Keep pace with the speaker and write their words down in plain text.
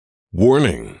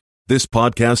Warning, this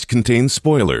podcast contains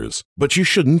spoilers, but you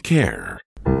shouldn't care.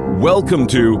 Welcome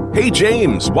to Hey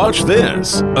James, Watch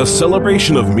This, a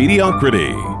celebration of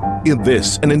mediocrity. In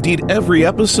this, and indeed every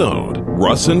episode,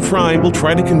 Russ and Fry will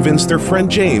try to convince their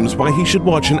friend James why he should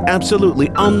watch an absolutely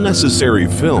unnecessary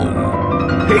film.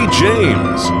 Hey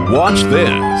James, watch this.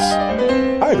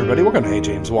 Hi everybody, welcome to Hey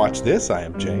James, Watch This. I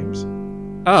am James.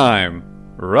 I'm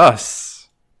Russ.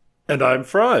 And I'm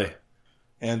Fry.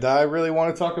 And I really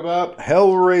want to talk about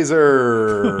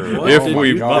Hellraiser. If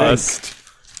we must.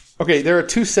 Okay, there are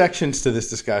two sections to this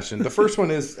discussion. The first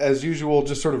one is, as usual,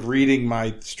 just sort of reading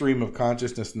my stream of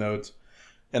consciousness notes.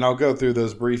 And I'll go through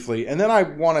those briefly. And then I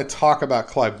want to talk about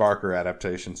Clive Barker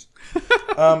adaptations.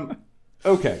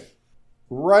 Okay.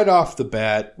 Right off the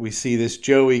bat, we see this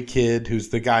Joey kid who's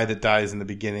the guy that dies in the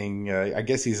beginning. I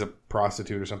guess he's a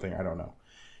prostitute or something. I don't know.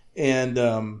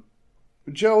 And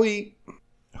Joey...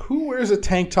 Who wears a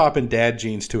tank top and dad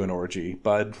jeans to an orgy,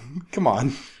 bud? Come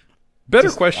on.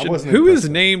 Better question. Who is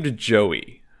named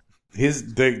Joey?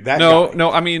 That No, guy.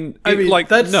 I mean,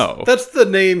 that's no. That's the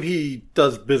name he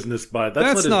does business by.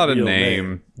 That's not a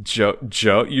name. Joe.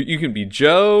 You can be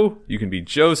Joe. You can be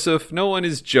Joseph. No one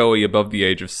is Joey above the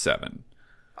age of 7.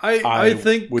 I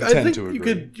think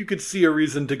to you could see a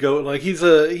reason to go like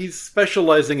he's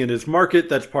specializing in his market.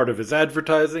 That's part of his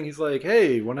advertising. He's like,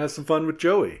 hey, want to have some fun with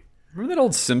Joey? Remember that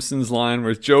old Simpsons line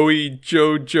where it's Joey,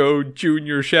 Joe,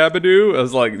 Junior, Shabadoo? I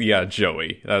was like, yeah,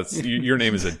 Joey. That's your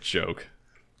name is a joke.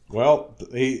 Well,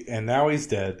 and now he's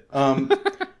dead. And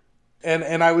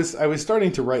I was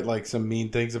starting to write like some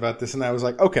mean things about this, and I was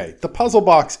like, okay, the puzzle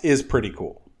box is pretty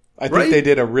cool. I think they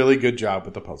did a really good job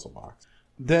with the puzzle box.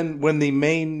 Then when the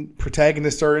main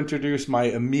protagonists are introduced, my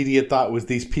immediate thought was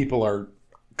these people are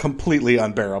completely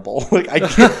unbearable. Like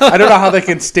I don't know how they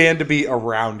can stand to be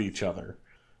around each other.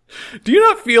 Do you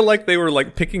not feel like they were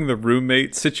like picking the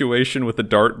roommate situation with the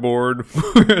dartboard?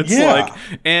 Where it's like,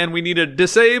 and we need a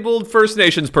disabled First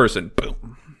Nations person.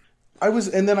 Boom. I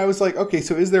was like, okay,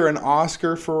 so is there an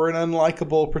Oscar for an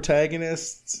unlikable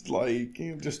protagonist? Like,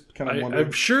 you just kind of wonder.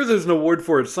 I'm sure there's an award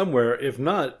for it somewhere. If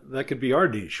not, that could be our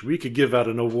niche. We could give out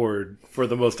an award for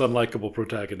the most unlikable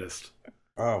protagonist.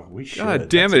 Oh, we should. God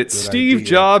damn it, it's Steve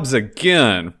Jobs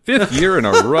again. 5th year in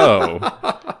a row.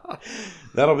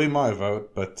 That'll be my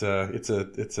vote, but it's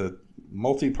a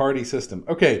multi-party system.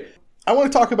 Okay, I want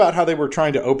to talk about how they were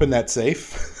trying to open that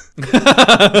safe.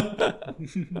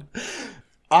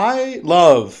 I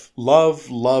love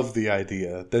the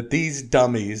idea that these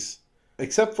dummies,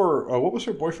 except for, what was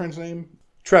her boyfriend's name?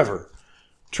 Trevor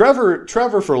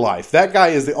for life. That guy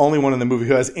is the only one in the movie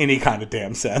who has any kind of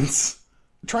damn sense.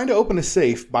 Trying to open a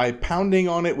safe by pounding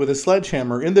on it with a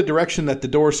sledgehammer in the direction that the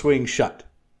door swings shut.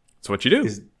 That's what you do.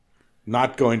 Is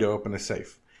not going to open a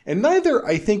safe. And neither,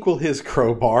 I think, will his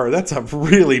crowbar. That's a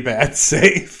really bad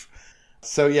safe.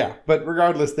 So, yeah. But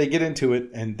regardless, they get into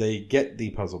it, and they get the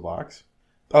puzzle box.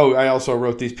 Oh, I also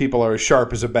wrote these people are as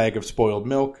sharp as a bag of spoiled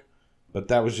milk. But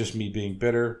that was just me being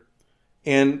bitter.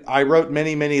 And I wrote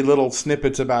many, many little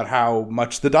snippets about how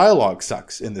much the dialogue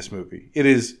sucks in this movie. It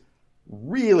is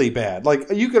really bad. Like,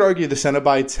 you could argue the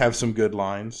Cenobites have some good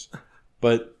lines.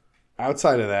 But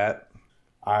outside of that,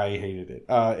 I hated it.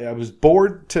 I was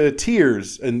bored to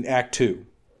tears in Act 2.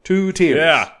 2 tears.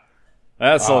 Yeah.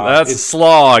 That's a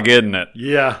slog, isn't it?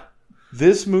 Yeah.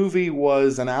 This movie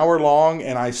was an hour long,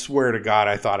 and I swear to God,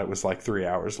 I thought it was like 3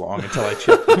 hours long until I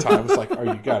checked the time. I was like, "Oh,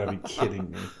 you gotta be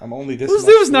kidding me! I'm only this."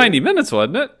 It was 90 minutes,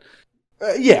 wasn't it?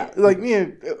 Yeah, like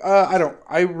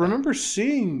I remember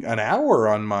seeing an hour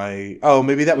on my. Oh,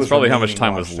 maybe that was probably how much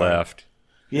time was left.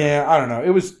 Yeah, I don't know.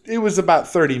 It was about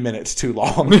 30 minutes too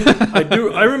long.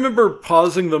 I remember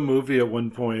pausing the movie at one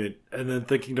point and then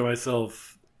thinking to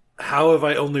myself, how have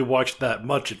I only watched that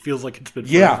much? It feels like it's been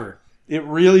forever. It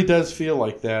really does feel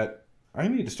like that. I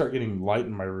need to start getting light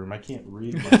in my room. I can't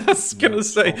read. I was going to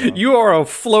say, you are a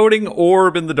floating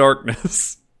orb in the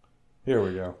darkness. Here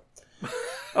we go.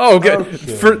 Oh, good.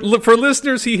 Okay. For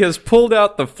listeners, he has pulled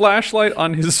out the flashlight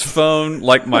on his phone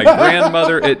like my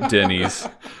grandmother at Denny's.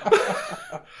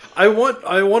 I want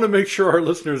to make sure our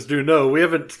listeners do know we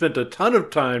haven't spent a ton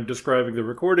of time describing the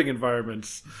recording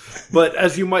environments, but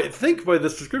as you might think by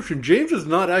this description, James is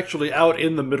not actually out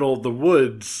in the middle of the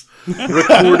woods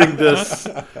recording this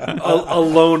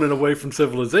alone and away from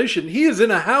civilization. He is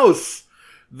in a house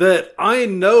that I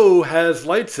know has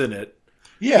lights in it.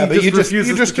 Yeah, but you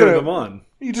just turn them on.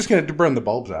 You're just going to burn the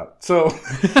bulbs out. So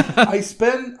I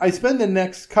spend the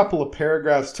next couple of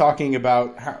paragraphs talking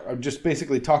about just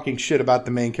basically talking shit about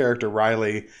the main character,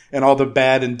 Riley, and all the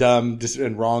bad and dumb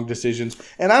and wrong decisions.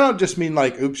 And I don't just mean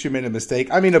like, oops, you made a mistake.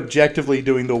 I mean objectively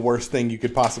doing the worst thing you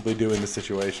could possibly do in the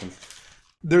situation.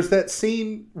 There's that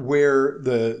scene where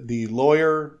the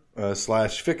lawyer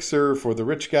slash fixer for the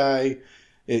rich guy,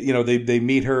 they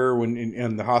meet her when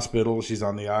in the hospital. She's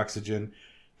on the oxygen.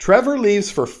 Trevor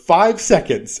leaves for 5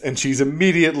 seconds, and she's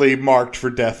immediately marked for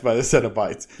death by the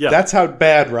Cenobites. Yeah. That's how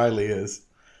bad Riley is.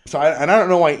 So I don't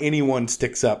know why anyone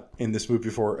sticks up in this movie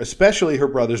for her, especially her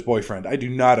brother's boyfriend. I do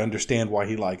not understand why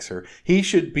he likes her. He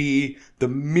should be the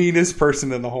meanest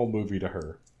person in the whole movie to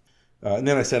her. And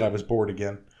then I said I was bored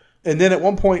again. And then at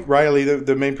one point, Riley,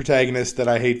 the main protagonist that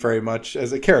I hate very much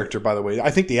as a character, by the way, I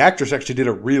think the actress actually did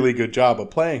a really good job of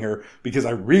playing her because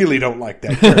I really don't like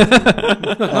that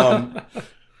character.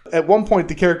 At one point,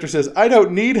 the character says, "I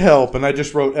don't need help," and I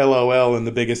just wrote LOL in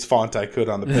the biggest font I could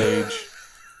on the page.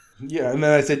 Yeah, and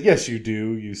then I said, "Yes, you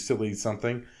do, you silly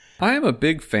something." I am a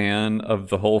big fan of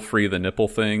the whole free the nipple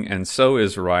thing, and so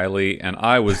is Riley, and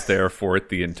I was there for it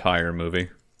the entire movie.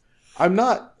 I'm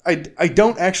not. I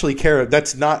don't actually care.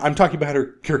 That's not. I'm talking about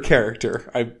her character.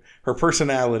 Her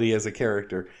personality as a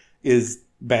character is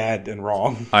bad and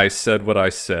wrong. I said what I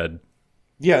said.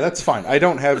 Yeah, that's fine. I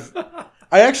don't have.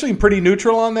 I actually am pretty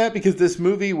neutral on that because this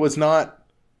movie was not.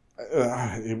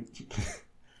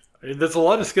 There's a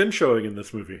lot of skin showing in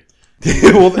this movie.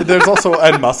 Well, there's also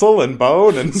and muscle and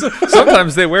bone and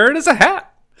sometimes they wear it as a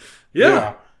hat.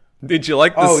 Yeah. Did you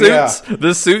like the suits? Yeah.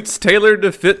 The suits tailored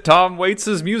to fit Tom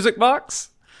Waits' music box?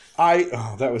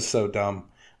 That was so dumb.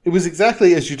 It was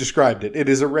exactly as you described it. It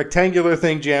is a rectangular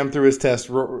thing jammed through his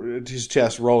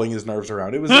chest, rolling his nerves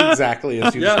around. It was exactly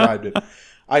as you described it.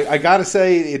 I gotta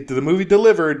say, the movie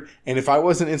delivered, and if I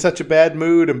wasn't in such a bad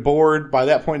mood and bored by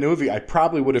that point in the movie, I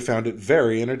probably would have found it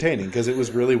very entertaining because it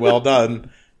was really well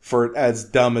done for as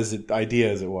dumb as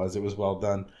idea as it was. It was well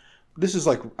done. This is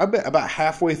like about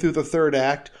halfway through the third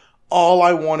act. All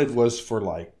I wanted was for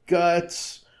like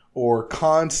Guts or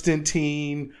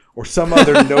Constantine or some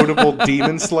other notable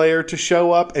demon slayer to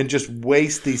show up and just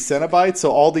waste these Cenobites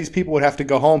so all these people would have to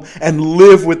go home and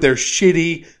live with their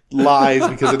shitty lives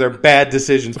because of their bad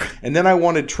decisions. And then I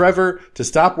wanted Trevor to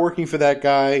stop working for that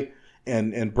guy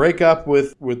and break up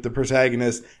with the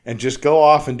protagonist and just go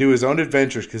off and do his own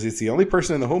adventures because he's the only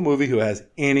person in the whole movie who has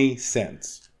any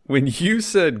sense. When you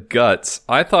said Guts,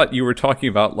 I thought you were talking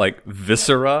about like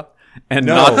Viscera and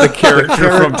not the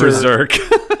character from Berserk.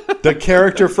 The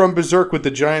character from Berserk with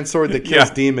the giant sword that kills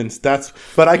demons.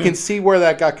 But I can see where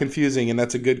that got confusing, and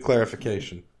that's a good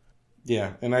clarification.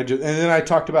 Yeah, and then I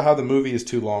talked about how the movie is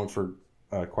too long for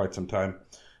quite some time.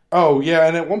 Oh yeah,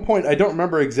 and at one point I don't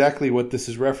remember exactly what this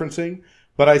is referencing,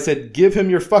 but I said, "Give him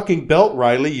your fucking belt,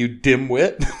 Riley, you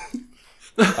dimwit."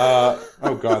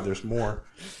 Oh god, there's more.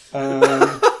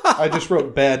 I just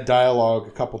wrote bad dialogue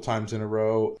a couple times in a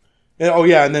row.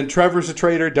 And then Trevor's a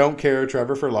traitor. Don't care.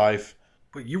 Trevor for life.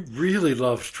 But you really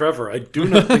loved Trevor. I do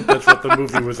not think that's what the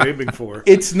movie was aiming for.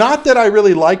 It's not that I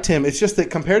really liked him. It's just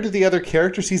that compared to the other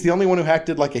characters, he's the only one who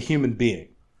acted like a human being.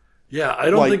 Yeah, I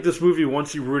don't think this movie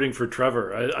wants you rooting for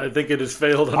Trevor. I think it has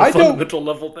failed on a fundamental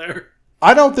level there.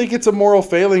 I don't think it's a moral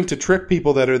failing to trick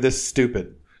people that are this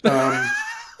stupid. And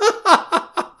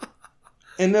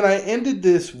then I ended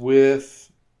this with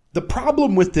the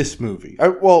problem with this movie.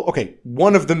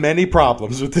 One of the many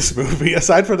problems with this movie,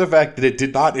 aside from the fact that it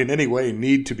did not in any way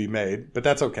need to be made, but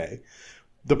that's okay.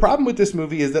 The problem with this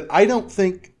movie is that I don't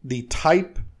think the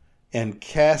type and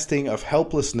casting of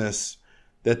helplessness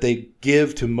that they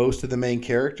give to most of the main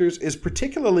characters is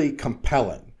particularly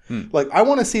compelling. Like, I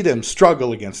want to see them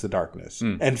struggle against the darkness.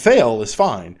 And fail is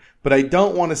fine, but I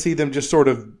don't want to see them just sort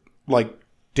of, like,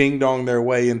 ding-dong their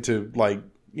way into, like,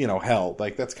 hell.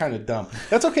 Like, that's kind of dumb.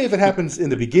 That's okay if it happens in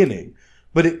the beginning,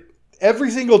 but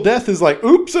every single death is like,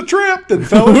 oops, I tripped and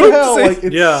fell into hell. Like,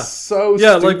 it's so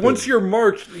stupid. Like, once you're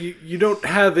marked, you don't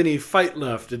have any fight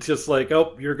left. It's just like,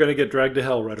 oh, you're going to get dragged to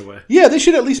hell right away. Yeah, they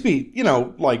should at least be,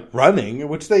 like, running,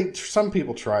 which some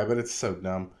people try, but it's so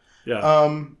dumb.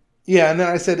 Yeah. Yeah, and then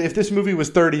I said, if this movie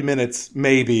was 30 minutes,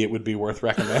 maybe it would be worth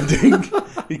recommending.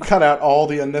 You cut out all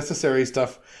the unnecessary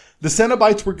stuff. The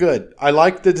Cenobites were good. I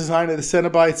liked the design of the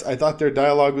Cenobites. I thought their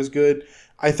dialogue was good.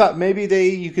 I thought maybe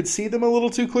you could see them a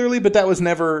little too clearly, but this was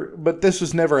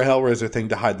never a Hellraiser thing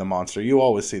to hide the monster. You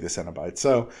always see the Cenobites.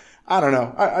 So, I don't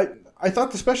know. I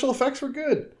thought the special effects were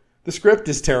good. The script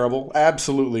is terrible.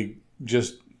 Absolutely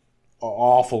just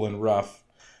awful and rough.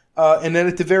 And then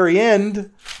at the very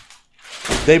end,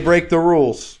 they break the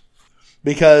rules.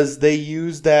 Because they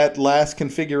use that last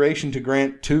configuration to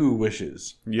grant 2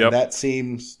 wishes. Yep. And that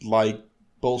seems like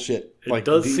bullshit. It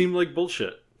does seem like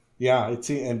bullshit. Yeah,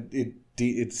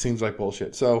 it seems like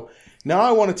bullshit. So now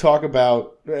I want to talk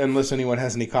about, unless anyone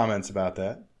has any comments about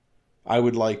that, I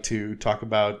would like to talk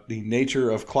about the nature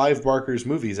of Clive Barker's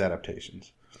movies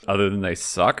adaptations. Other than they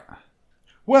suck?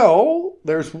 Well,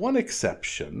 there's one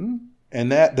exception,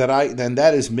 and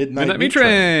that is Midnight Meat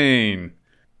Train.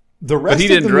 The rest but he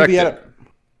didn't of the movie direct it.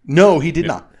 No, he did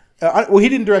not. He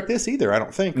didn't direct this either, I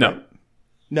don't think. No. Right?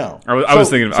 No. I was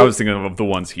thinking of the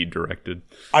ones he directed.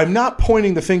 I'm not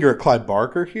pointing the finger at Clive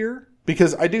Barker here,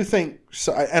 because I do think,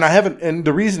 and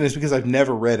the reason is because I've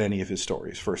never read any of his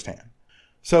stories firsthand.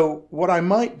 So what I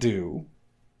might do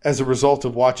as a result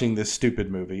of watching this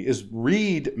stupid movie is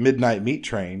read Midnight Meat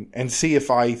Train and see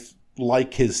if I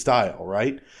like his style,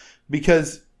 right?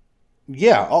 Because,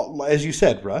 yeah, as you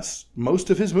said, Russ,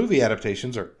 most of his movie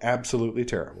adaptations are absolutely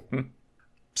terrible.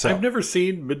 So, I've never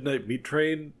seen Midnight Meat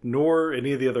Train, nor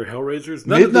any of the other Hellraisers.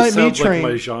 None Midnight of this sounds Meat Train,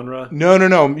 like my genre.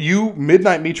 No.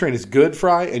 Midnight Meat Train is good,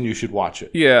 Fry, and you should watch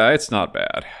it. Yeah, it's not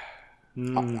bad.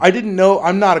 I didn't know.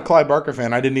 I'm not a Clive Barker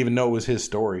fan. I didn't even know it was his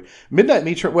story. Midnight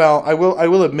Meat Train. Well, I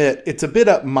will admit it's a bit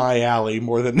up my alley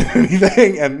more than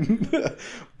anything.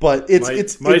 But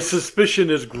my suspicion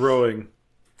is growing.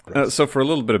 So for a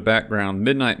little bit of background,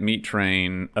 Midnight Meat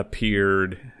Train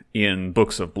appeared in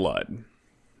Books of Blood,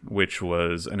 which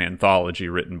was an anthology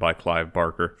written by Clive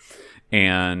Barker.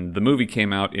 And the movie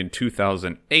came out in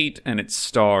 2008, and it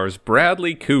stars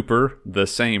Bradley Cooper, the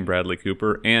same Bradley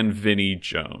Cooper, and Vinnie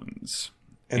Jones.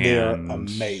 And they are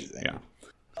amazing. Yeah.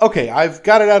 Okay, I've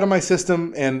got it out of my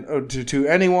system, and to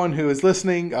anyone who is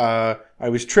listening, I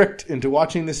was tricked into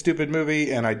watching this stupid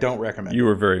movie, and I don't recommend it. You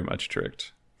were very much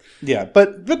tricked. Yeah,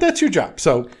 but that's your job,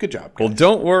 so good job. Well,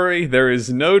 don't worry, there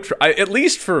is no... at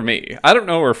least for me. I don't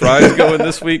know where Fry's going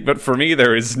this week, but for me,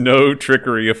 there is no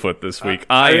trickery afoot this week.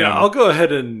 I'll go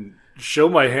ahead and show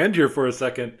my hand here for a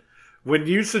second. When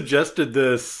you suggested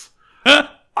this,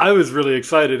 I was really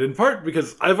excited, in part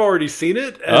because I've already seen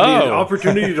it, and the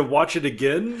opportunity to watch it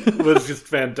again was just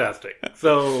fantastic.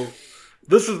 So,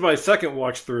 this is my second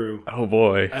watch through. Oh,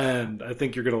 boy. And I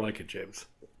think you're going to like it, James.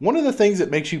 One of the things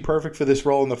that makes you perfect for this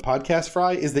role in the podcast,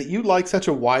 Fry, is that you like such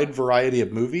a wide variety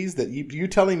of movies that you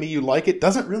telling me you like it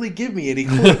doesn't really give me any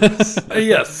clues.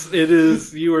 Yes, it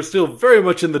is. You are still very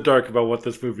much in the dark about what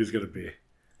this movie is going to be.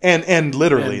 And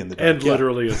literally in the dark. And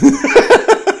literally.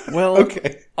 Well,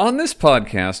 okay. On this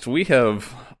podcast, we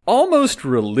have almost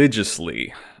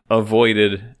religiously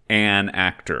avoided an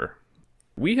actor.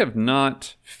 We have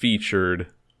not featured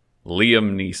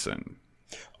Liam Neeson.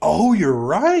 Oh, you're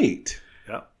right.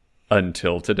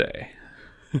 Until today.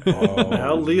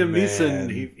 Now Liam Neeson,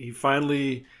 he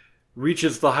finally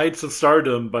reaches the heights of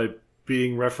stardom by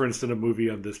being referenced in a movie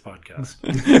on this podcast.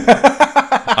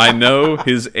 I know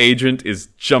his agent is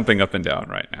jumping up and down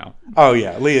right now. Oh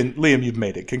yeah, Liam, you've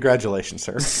made it. Congratulations,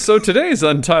 sir. So today's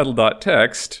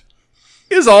Untitled.txt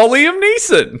is all Liam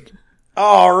Neeson.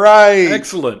 All right.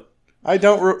 Excellent. I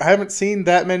haven't seen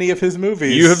that many of his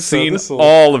movies. You have seen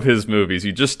all of his movies.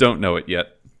 You just don't know it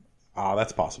yet.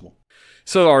 That's possible.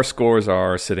 So our scores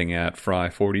are sitting at Fry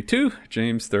 42,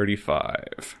 James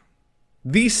 35.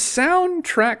 The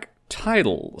soundtrack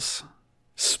titles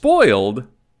spoiled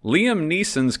Liam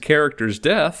Neeson's character's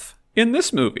death in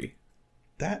this movie.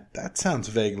 That sounds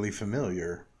vaguely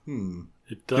familiar.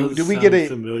 It does do we sound get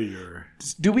familiar.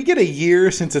 Do we get a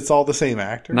year since it's all the same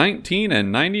actor? 19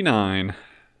 and 99.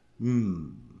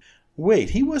 Wait,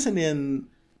 he wasn't in...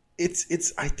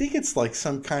 It's. I think it's like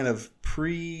some kind of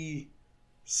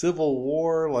pre-Civil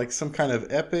War, like some kind of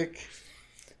epic.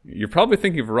 You're probably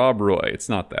thinking of Rob Roy. It's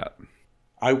not that.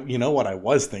 You know what? I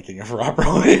was thinking of Rob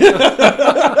Roy.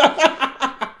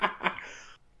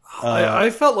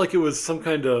 I felt like it was some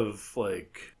kind of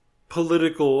like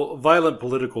violent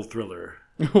political thriller.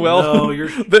 Well, no,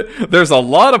 there's a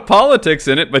lot of politics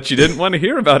in it, but you didn't want to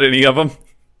hear about any of them.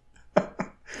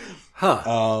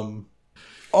 Huh.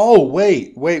 Oh,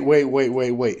 wait.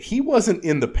 He wasn't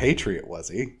in The Patriot, was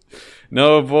he?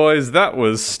 No, boys, that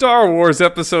was Star Wars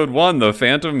Episode 1, The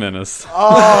Phantom Menace.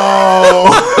 Oh!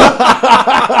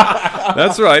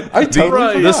 That's right.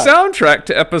 The soundtrack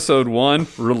to Episode 1,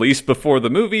 released before the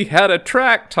movie, had a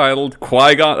track titled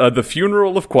Qui-Gon, The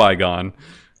Funeral of Qui-Gon.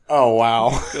 Oh,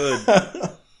 wow. Good.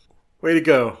 Way to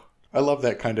go. I love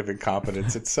that kind of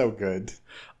incompetence. It's so good.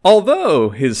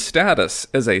 Although his status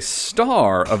as a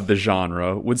star of the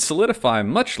genre would solidify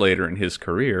much later in his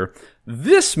career,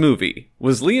 this movie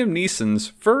was Liam Neeson's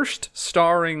first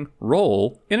starring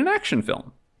role in an action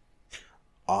film.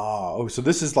 So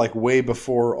this is like way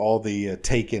before all the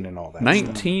Taken and all that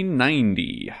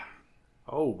 1990. Stuff.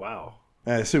 Oh, wow.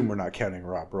 I assume we're not counting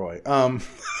Rob Roy. And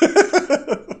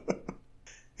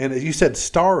you said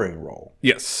starring role.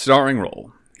 Yes, starring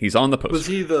role. He's on the poster. Was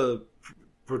he the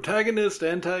protagonist,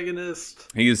 antagonist?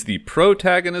 He is the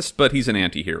protagonist, but he's an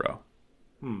anti-hero.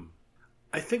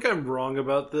 I think I'm wrong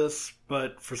about this,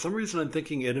 but for some reason I'm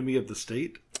thinking Enemy of the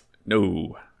State.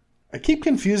 No. I keep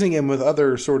confusing him with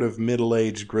other sort of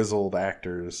middle-aged, grizzled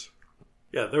actors.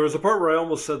 Yeah, there was a part where I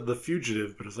almost said The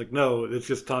Fugitive, but it's like, no, it's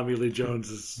just Tommy Lee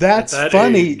Jones. That's at that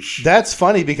funny. age. That's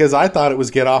funny because I thought it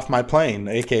was Get Off My Plane,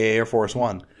 a.k.a. Air Force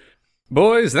One.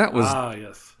 Boys, that was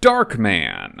Yes.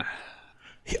 Darkman.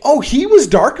 Oh, he was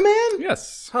Darkman?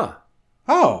 Yes. Huh.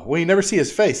 Oh, well, you never see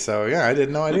his face, so yeah, I had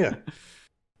no idea.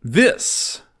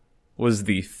 This was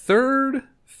the third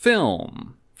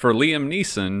film for Liam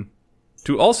Neeson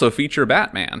to also feature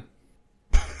Batman.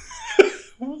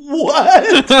 What?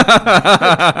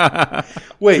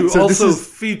 Wait, To so also this is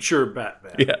feature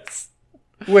Batman. Yes.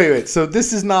 wait. So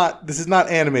this is not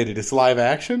animated. It's live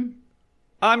action.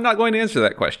 I'm not going to answer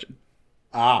that question.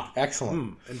 Ah,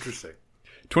 excellent. Interesting.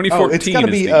 2014 it's gotta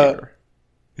is be, the year.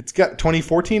 It's got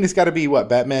 2014. It's got to be what,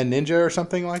 Batman Ninja or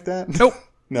something like that. Nope.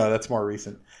 No, that's more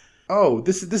recent. Oh,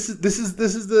 this is This isn't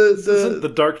the The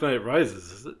Dark Knight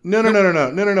Rises, is it? no.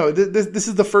 This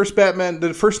is the first Batman,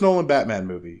 the first Nolan Batman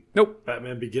movie. Nope.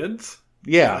 Batman Begins?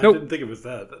 Yeah. I Nope. didn't think it was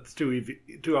that. That's too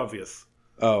obvious.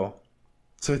 Oh,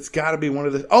 so it's got to be one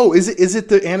of the. Oh, is it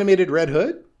the animated Red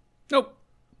Hood? Nope.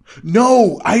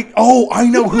 No, I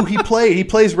know who he played. He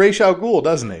plays Ra's al Ghul,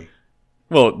 doesn't he?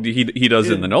 Well, he does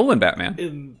in the Nolan Batman.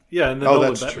 In the Oh, Nolan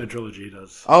that's Batman true. trilogy, he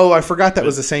does. Oh, I forgot that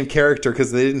was the same character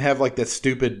because they didn't have like that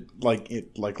stupid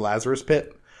like Lazarus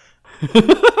Pit.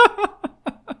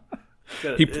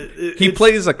 He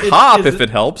plays a cop if it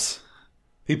helps.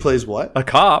 He plays what? A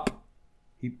cop.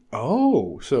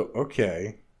 So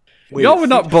okay. Wait, Y'all would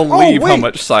not believe how wait.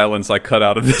 much silence I cut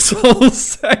out of this whole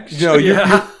section. No,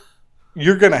 Yeah.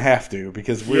 you're gonna have to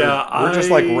because we're just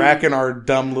like I- racking our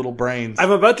dumb little brains.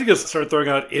 I'm about to just start throwing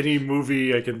out any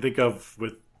movie I can think of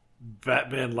with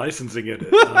Batman licensing in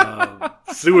it.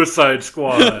 Suicide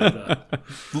Squad.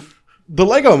 The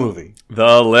Lego Movie.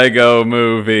 The Lego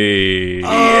Movie. Oh,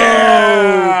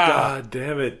 God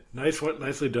damn it.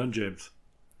 Nicely done, James.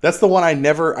 That's the one I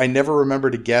never remember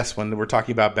to guess when we're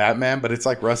talking about Batman, but it's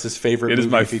like Russ's favorite It is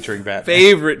movie my featuring Batman.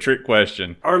 favorite trick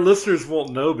question. Our listeners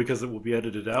won't know because it will be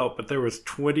edited out, but there was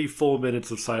 20 full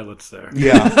minutes of silence there.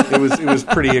 Yeah, it was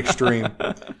pretty extreme.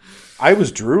 I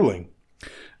was drooling.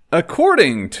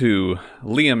 According to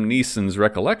Liam Neeson's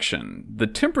recollection, the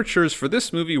temperatures for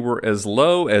this movie were as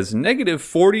low as negative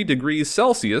 40 degrees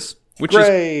Celsius, which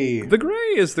Gray. is the gray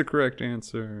is the correct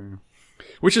answer.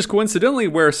 Which is coincidentally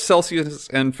where Celsius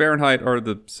and Fahrenheit are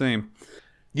the same.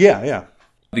 Yeah.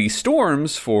 The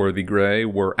storms for the gray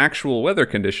were actual weather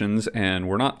conditions and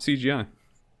were not CGI.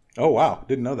 Oh wow,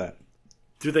 didn't know that.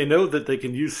 Do they know that they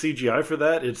can use CGI for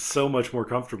that? It's so much more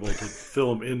comfortable to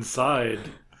film inside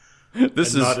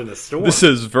This and is not in a storm. This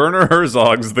is Werner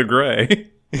Herzog's The Gray.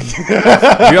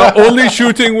 We are only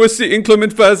shooting with the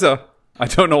inclement weather. I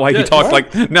don't know why he talked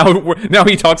like now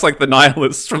he talks like the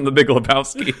nihilists from The Big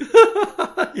Lebowski.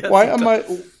 Why am I?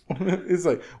 It's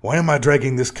like, why am I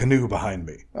dragging this canoe behind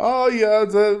me? Oh yeah,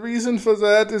 the reason for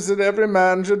that is that every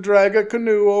man should drag a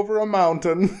canoe over a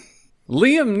mountain.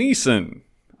 Liam Neeson.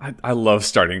 I love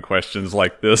starting questions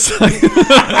like this.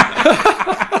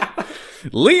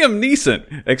 Liam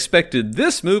Neeson expected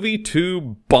this movie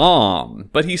to bomb,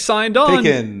 but he signed on.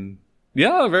 Taken.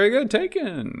 Yeah, very good.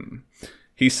 Taken.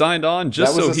 He signed on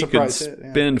just That was so a he could surprise hit,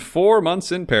 yeah. spend 4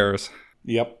 months in Paris.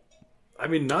 Yep. I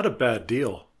mean, not a bad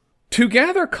deal. To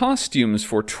gather costumes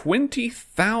for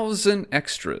 20,000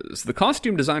 extras, the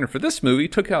costume designer for this movie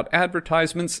took out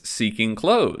advertisements seeking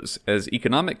clothes. As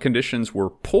economic conditions were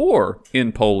poor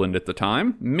in Poland at the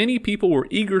time, many people were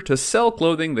eager to sell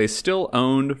clothing they still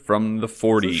owned from the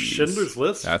 40s. Schindler's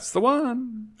List? That's the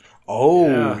one.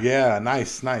 Oh yeah,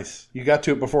 nice. You got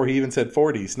to it before he even said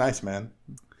 40s. Nice, man.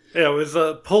 Yeah, it was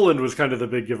Poland was kind of the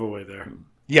big giveaway there.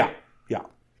 Yeah.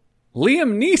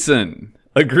 Liam Neeson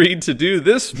agreed to do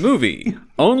this movie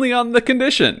only on the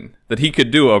condition that he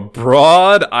could do a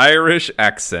broad Irish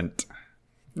accent.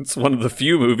 It's one of the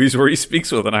few movies where he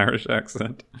speaks with an Irish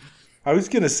accent. I was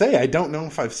gonna say I don't know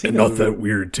if I've seen And it. not that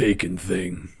weird Taken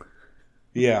thing.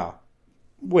 Yeah.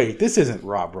 Wait, this isn't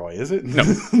Rob Roy, is it? No.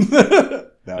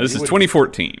 No, This you is wouldn't-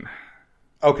 2014.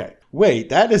 Okay. Wait,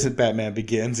 that isn't Batman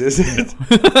Begins, is it?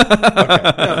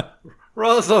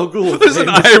 Ra's al Ghul. There's an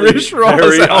famously Irish Ra's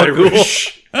very al Ghul.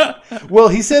 Irish. Well,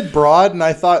 he said broad, and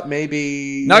I thought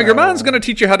maybe. Now your man's going to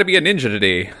teach you how to be a ninja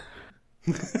today.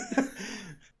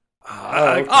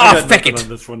 I Ah, got feck nothing it. on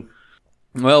this one.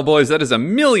 Well, boys, that is a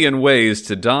million ways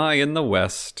to die in the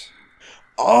West.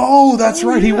 Oh, that's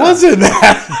right. He was in that.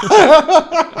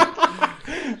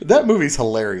 That movie's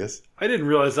hilarious. I didn't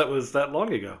realize that was that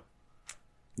long ago.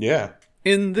 Yeah.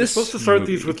 In We're this supposed to start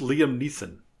movie- these with Liam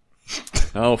Neeson.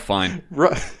 Oh, fine.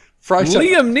 Fry shut up.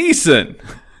 Liam Neeson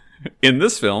in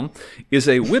this film is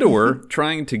a widower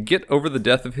trying to get over the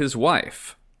death of his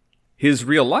wife. His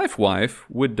real-life wife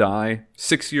would die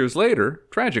 6 years later,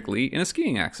 tragically, in a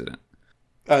skiing accident.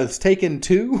 It's Taken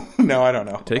 2? No, I don't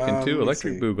know. Taken 2,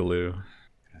 Electric Boogaloo.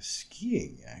 A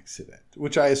skiing accident,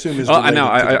 which I assume is I know.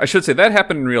 I should say that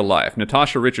happened in real life.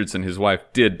 Natasha Richardson, his wife,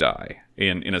 did die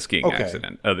in a skiing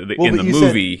accident. In the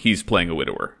movie, he's playing a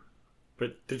widower.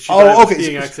 But did she die in a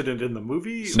skiing accident in the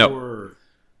movie? No. Or...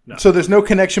 no. So there's no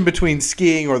connection between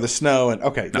skiing or the snow. And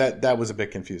that was a bit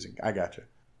confusing. I gotcha.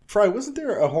 Fry, wasn't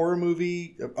there a horror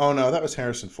movie? Oh, no, that was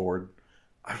Harrison Ford.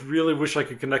 I really wish I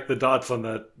could connect the dots on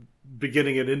that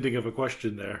beginning and ending of a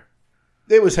question there.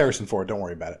 It was Harrison Ford. Don't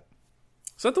worry about it.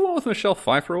 Is that the one with Michelle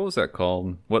Pfeiffer? What was that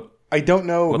called? I don't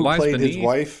know who played his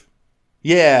wife.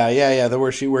 Yeah.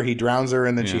 Where he drowns her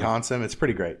and then she haunts him. It's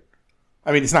pretty great.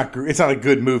 I mean, it's not a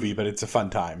good movie, but it's a fun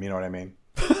time. You know what I mean?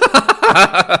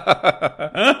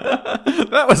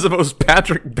 That was the most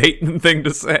Patrick Bateman thing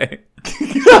to say.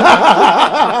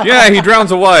 Yeah, he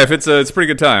drowns a wife. It's a pretty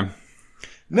good time.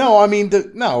 No, I mean,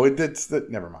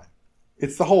 never mind.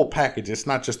 It's the whole package. It's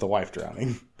not just the wife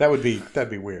drowning. That'd be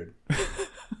weird.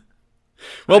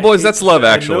 Well, boys, that's Love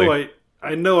Actually.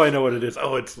 I know what it is.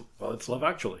 Oh, it's Love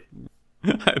Actually.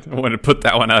 I want to put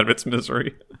that one out of its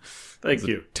misery. Thank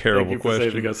you. Terrible Thank you for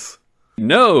question. saving us.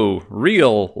 No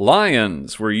real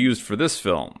lions were used for this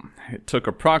film. It took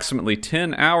approximately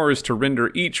 10 hours to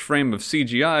render each frame of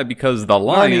CGI because the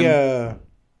lion... Narnia.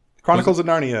 Chronicles of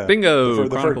Narnia. Bingo!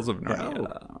 Chronicles of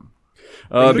Narnia.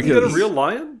 Because you get a real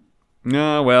lion?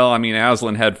 No, well, I mean,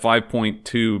 Aslan had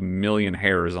 5.2 million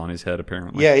hairs on his head,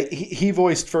 apparently. Yeah, he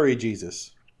voiced Furry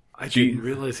Jesus. I didn't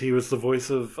realize he was the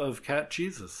voice of Cat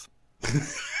Jesus.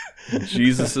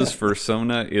 Jesus'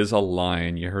 persona is a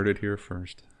lion. You heard it here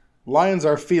first. Lions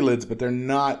are felids, but they're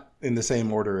not in the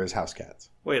same order as house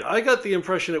cats. Wait, I got the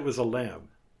impression it was a lamb.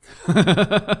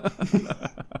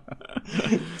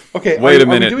 Okay, wait a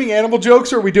minute. Are we doing animal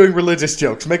jokes or are we doing religious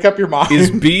jokes? Make up your mind. Is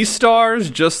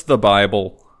Beastars just the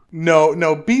Bible? No.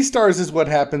 Beastars is what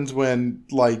happens when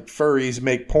furries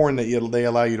make porn that they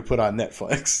allow you to put on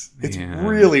Netflix. It's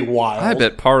really wild. I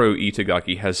bet Paro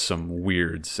Itagaki has some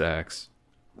weird sex.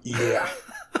 Yeah.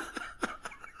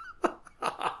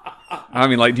 I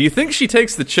mean, do you think she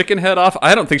takes the chicken head off?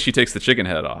 I don't think she takes the chicken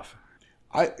head off.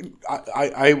 I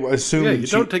assume you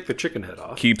don't take the chicken head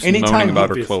off. Keeps moaning about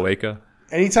her cloaca.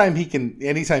 Anytime he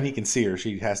can see her,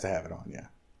 she has to have it on. Yeah.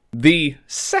 The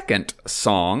second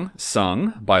song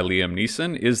sung by Liam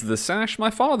Neeson is The Sash My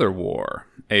Father Wore,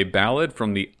 a ballad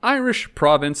from the Irish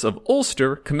province of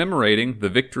Ulster commemorating the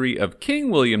victory of King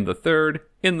William III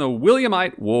in the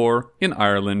Williamite War in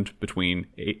Ireland between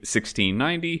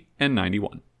 1690 and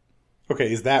 91.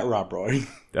 Okay, is that Rob Roy?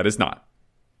 That is not.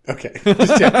 Okay.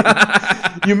 Just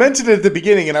checking. You mentioned it at the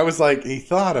beginning, and I was like, he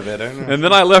thought of it. I don't know. And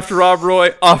then I left Rob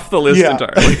Roy off the list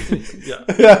entirely.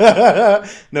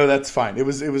 No, that's fine. It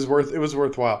was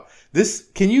worthwhile.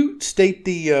 Can you state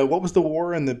the what was the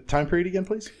war and the time period again,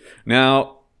 please?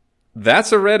 Now,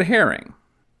 that's a red herring.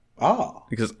 Ah.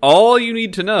 Because all you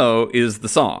need to know is the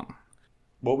song.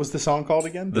 What was the song called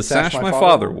again? The Sash My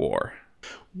Father Wore.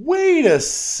 Wait a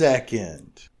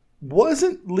second.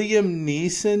 Wasn't Liam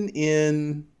Neeson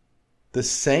in The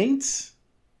Saints?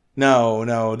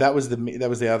 No, that was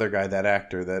the other guy, that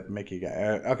actor, that Mickey guy.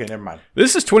 Okay, never mind.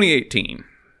 This is 2018.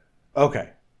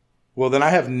 Okay. Well, then I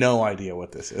have no idea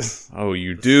what this is. Oh,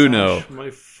 you do know.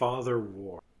 My Father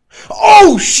Wore.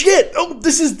 Oh shit! Oh,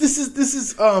 this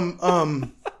is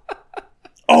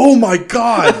Oh my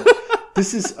god!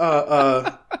 This is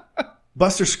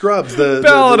Buster Scruggs. The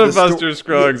Ballad of Buster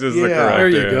Scruggs is the correct there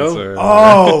you answer. go.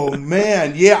 Oh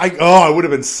man, yeah. I would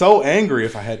have been so angry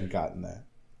if I hadn't gotten that.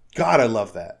 God, I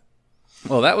love that.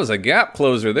 Well, that was a gap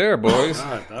closer there, boys.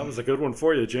 God, that was a good one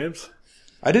for you, James.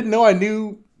 I didn't know I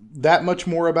knew that much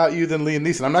more about you than Liam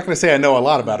Neeson. I'm not going to say I know a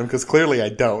lot about him because clearly I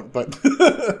don't. But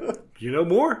you know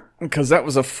more because that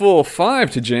was a full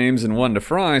 5 to James and 1 to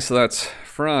Fry. So that's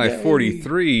Fry Yay.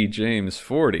 43, James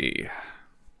 40.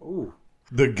 Ooh.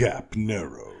 The gap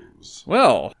narrows.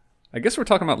 Well, I guess we're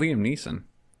talking about Liam Neeson.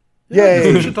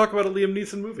 Yay! We should talk about a Liam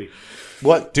Neeson movie.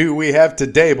 What do we have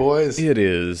today, boys? It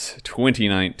is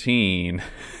 2019,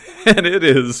 and it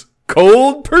is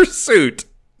Cold Pursuit.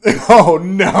 Oh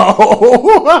no!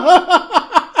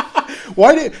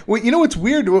 Well, you know what's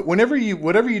weird? Whatever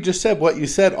you just said, what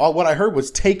I heard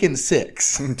was Taken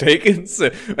 6. Taken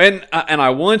 6, and I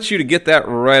want you to get that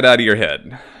right out of your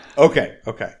head. Okay.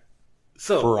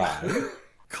 So, right.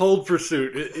 Cold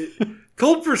Pursuit.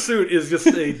 Cold Pursuit is just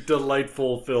a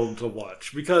delightful film to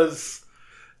watch because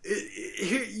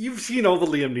you've seen all the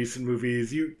Liam Neeson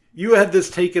movies. You had this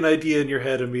Taken idea in your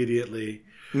head immediately.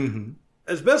 Mm-hmm.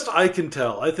 As best I can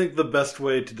tell, I think the best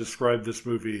way to describe this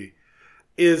movie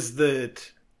is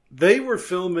that they were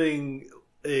filming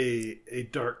a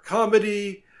dark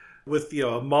comedy with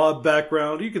a mob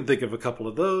background. You can think of a couple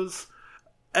of those.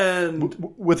 And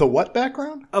with a what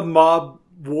background? A mob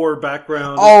war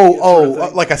background.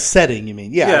 Like a setting, you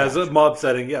mean? Yeah, it's a mob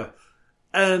setting, yeah.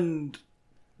 And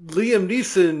Liam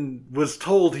Neeson was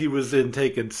told he was in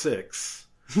Taken 6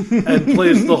 and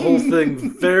plays the whole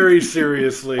thing very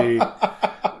seriously.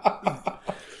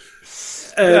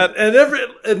 And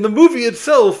the movie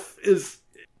itself is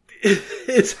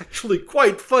actually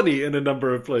quite funny in a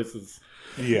number of places.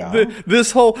 Yeah.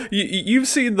 This whole... You've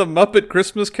seen The Muppet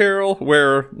Christmas Carol,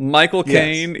 where Michael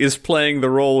Caine is playing the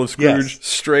role of Scrooge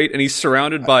straight, and he's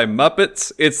surrounded by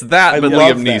Muppets? It's that, but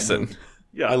Liam Neeson.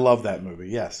 Yeah, I love that movie,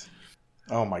 yes.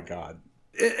 Oh, my God.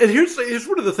 And here's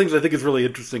one of the things I think is really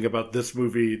interesting about this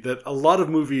movie, that a lot of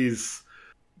movies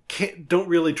don't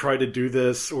really try to do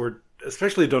this, or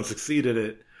especially don't succeed in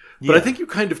it. But I think you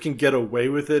kind of can get away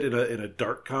with it in a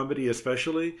dark comedy,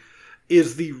 especially,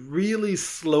 is the really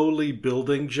slowly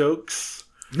building jokes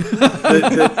that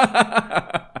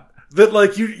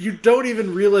like you don't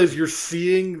even realize you're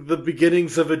seeing the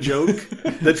beginnings of a joke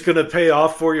that's going to pay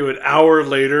off for you an hour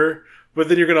later. But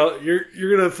then you're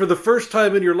gonna for the first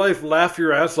time in your life laugh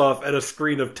your ass off at a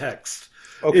screen of text.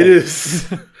 Okay. It is,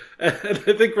 and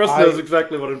I think Russ knows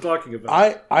exactly what I'm talking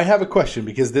about. I have a question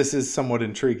because this is somewhat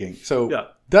intriguing. So,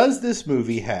 does this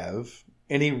movie have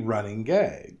any running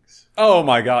gags? Oh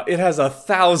my God, it has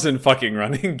 1,000 fucking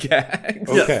running gags.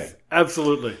 Okay, yes,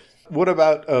 absolutely. What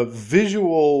about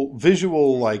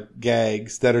visual like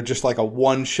gags that are just like a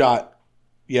one shot?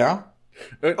 Yeah.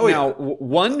 Now,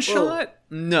 one shot?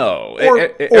 No.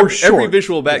 Or short. Every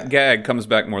visual gag comes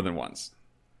back more than once.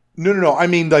 No. I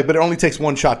mean, like, but it only takes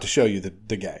one shot to show you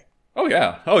the gag. Oh,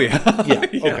 yeah. Yeah.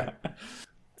 Okay.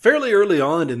 Fairly early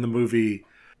on in the movie,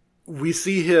 we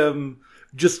see him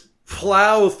just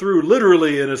plow through,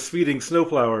 literally in a speeding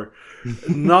snowplower,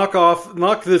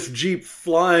 knock this Jeep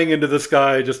flying into the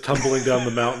sky, just tumbling down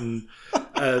the mountain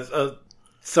as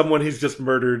someone he's just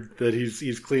murdered that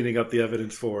he's cleaning up the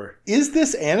evidence for. Is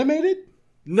this animated?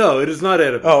 No, it is not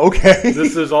animated. Oh, okay.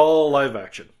 This is all live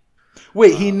action.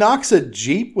 Wait, he knocks a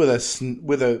Jeep with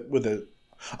a.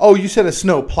 Oh, you said a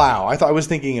snow plow. I was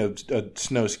thinking of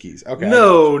snow skis. Okay.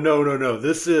 No.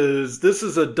 This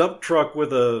is a dump truck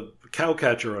with a cow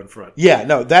catcher on front. Yeah,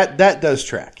 no, that does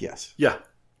track. Yes. Yeah.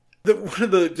 One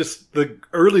of the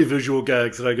early visual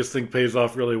gags that I just think pays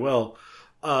off really well.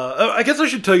 I guess I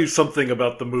should tell you something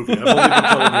about the movie. I've only been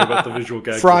telling you about the visual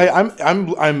gags. Fry,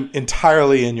 I'm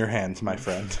entirely in your hands, my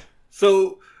friend.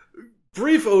 So,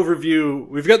 brief overview.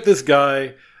 We've got this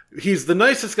guy. He's the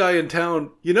nicest guy in town.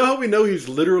 You know how we know he's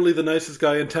literally the nicest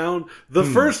guy in town? The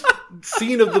first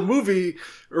scene of the movie,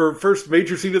 or first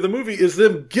major scene of the movie, is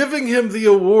them giving him the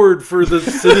award for the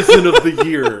Citizen of the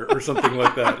Year, or something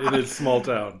like that, in his small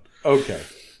town. Okay.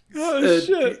 Oh,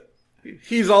 shit.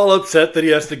 He's all upset that he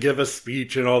has to give a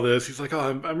speech and all this. He's like,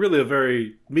 I'm really a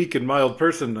very meek and mild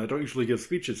person. I don't usually give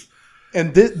speeches.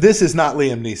 And this is not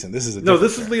Liam Neeson. This is is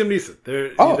Liam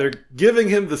Neeson. They're giving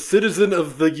him the Citizen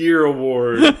of the Year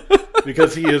award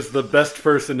because he is the best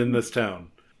person in this town.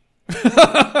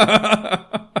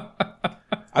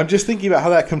 I'm just thinking about how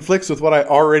that conflicts with what I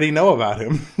already know about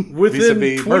him.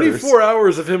 Within 24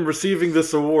 hours of him receiving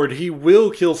this award, he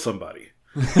will kill somebody.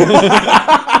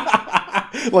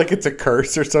 Like it's a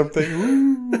curse or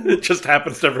something. It just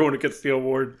happens to everyone who gets the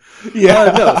award.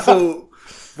 Yeah. No. So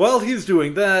while he's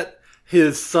doing that,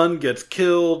 his son gets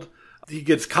killed. He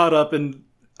gets caught up in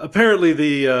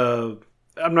apparently I'm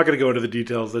not going to go into the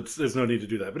details. There's no need to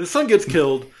do that. But his son gets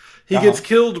killed. He gets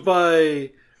killed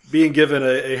by being given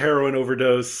a heroin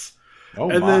overdose. Oh,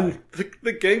 and my. then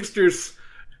the gangsters,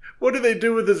 what do they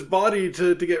do with his body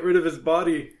to get rid of his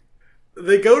body?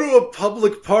 They go to a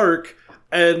public park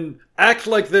and act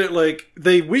like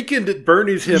they weekend at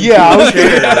Bernie's him. Yeah, to the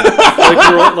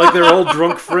chair, like they're all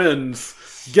drunk friends.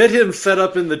 Get him set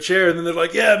up in the chair, and then they're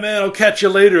like, "Yeah, man, I'll catch you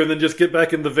later," and then just get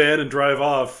back in the van and drive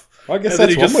off. Well, I guess and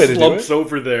that's then he one way to just do slumps it.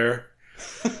 over there.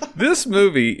 This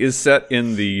movie is set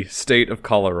in the state of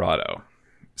Colorado.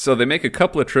 So they make a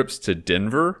couple of trips to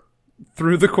Denver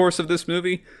through the course of this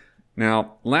movie.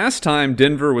 Now, last time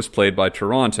Denver was played by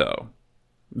Toronto.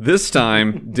 This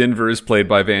time, Denver is played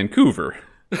by Vancouver.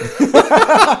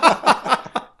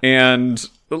 And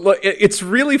it's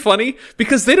really funny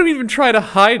because they don't even try to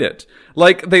hide it.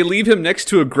 Like, they leave him next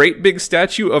to a great big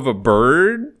statue of a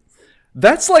bird.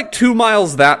 That's like 2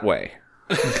 miles that way.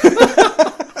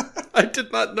 I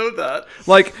did not know that.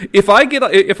 Like, if I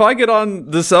get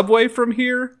on the subway from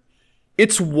here,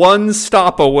 It's one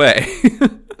stop away.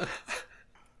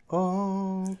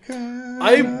 Oh,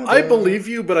 Canada. I believe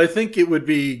you, but I think it would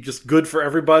be just good for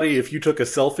everybody if you took a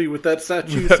selfie with that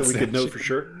statue so we could know for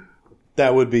sure.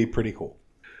 That would be pretty cool.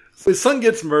 So his son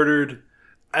gets murdered,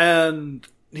 and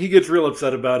he gets real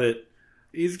upset about it.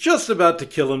 He's just about to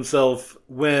kill himself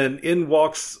when in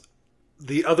walks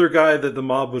the other guy that the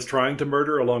mob was trying to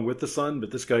murder along with the son,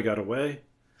 but this guy got away.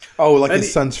 Oh, like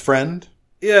his son's friend?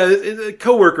 Yeah, a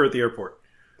co-worker at the airport.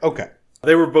 Okay.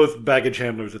 They were both baggage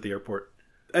handlers at the airport.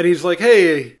 And he's like,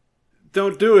 hey,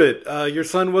 don't do it. Your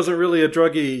son wasn't really a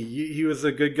druggie. He was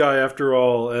a good guy after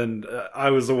all. And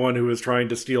I was the one who was trying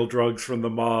to steal drugs from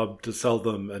the mob to sell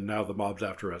them. And now the mob's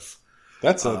after us.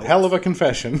 That's a hell of a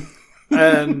confession.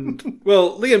 And,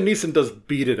 well, Liam Neeson does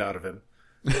beat it out of him.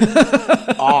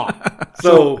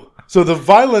 So the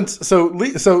violence. So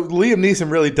Liam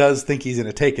Neeson really does think he's in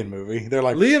a Taken movie. They're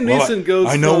like, Liam Neeson goes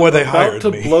I know from why they about hired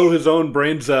to me. blow his own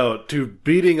brains out to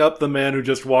beating up the man who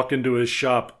just walked into his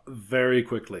shop very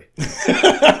quickly.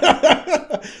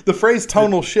 The phrase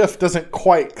tonal shift doesn't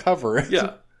quite cover it.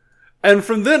 Yeah. And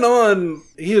from then on,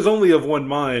 he is only of one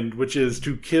mind, which is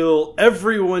to kill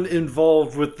everyone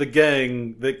involved with the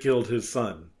gang that killed his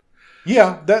son.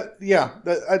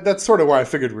 That's sort of where I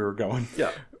figured we were going.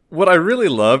 Yeah. What I really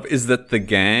love is that the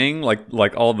gang,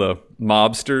 like all the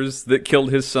mobsters that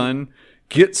killed his son,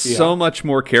 get so much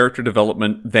more character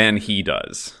development than he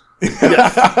does.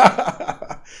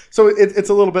 So it's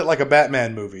a little bit like a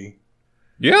Batman movie.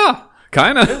 Yeah,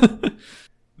 kind of.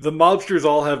 The mobsters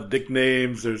all have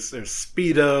nicknames. There's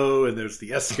Speedo, and there's the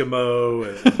Eskimo,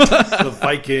 and the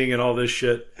Viking, and all this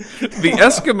shit. The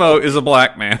Eskimo is a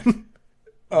black man.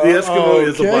 The Eskimo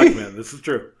is a black man. This is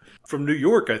true. From New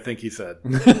York, I think he said,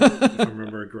 if I'm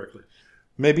remembering correctly.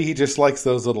 Maybe he just likes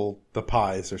the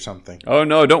pies or something. Oh,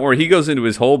 no, don't worry. He goes into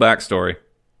his whole backstory.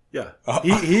 Yeah.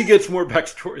 He gets more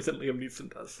backstory than Liam Neeson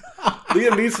does.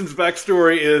 Liam Neeson's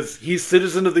backstory is he's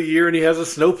Citizen of the Year and he has a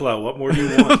snowplow. What more do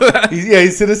you want?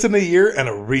 He's Citizen of the Year and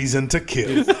a reason to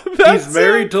kill. He's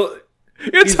married to...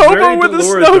 It's Hobo with a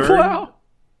snowplow.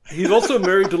 He's also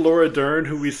married to Laura Dern,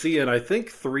 who we see in, I think,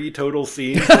 3 total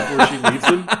scenes before she leaves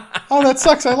him. Oh, that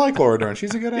sucks. I like Laura Dern.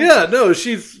 She's a good actress. Yeah, no,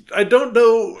 I don't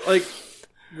know,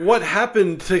 what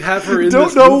happened to have her in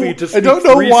this movie to speak I don't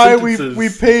know why sentences. we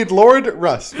paid Laura...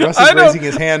 Russ is raising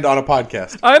his hand on a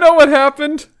podcast. I know what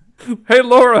happened. Hey,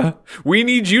 Laura, we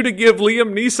need you to give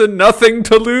Liam Neeson nothing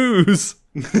to lose.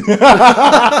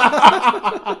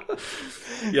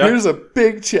 Here's a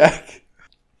big check.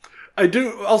 I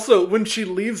do. Also, when she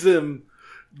leaves him,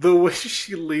 the way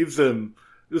she leaves him,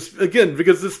 again,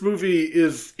 because this movie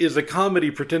is a comedy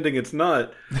pretending it's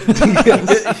not.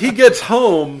 He gets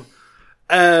home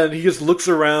and he just looks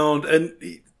around, and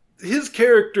his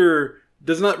character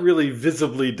does not really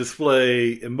visibly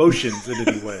display emotions in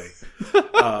any way,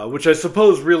 which I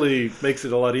suppose really makes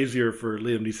it a lot easier for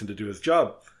Liam Neeson to do his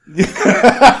job. And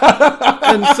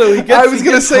so he gets. I was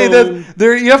going to say that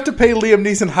you have to pay Liam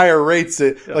Neeson higher rates.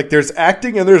 Like there's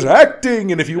acting and there's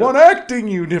acting, and if you want acting,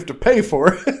 you have to pay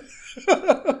for it.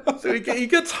 So he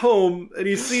gets home and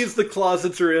he sees the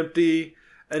closets are empty,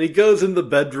 and he goes in the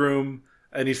bedroom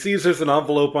and he sees there's an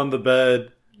envelope on the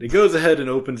bed. He goes ahead and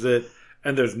opens it,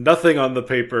 and there's nothing on the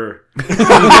paper. He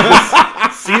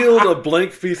just sealed a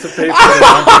blank piece of paper in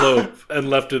an envelope and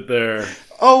left it there.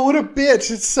 Oh, what a bitch.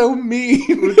 It's so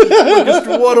mean. Just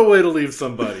what a way to leave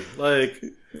somebody.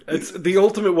 It's the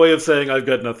ultimate way of saying I've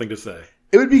got nothing to say.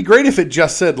 It would be great if it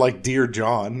just said, Dear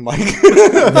John.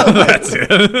 That's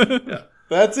it. Yeah.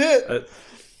 That's it.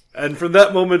 And from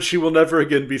that moment, she will never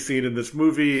again be seen in this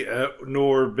movie,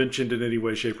 nor mentioned in any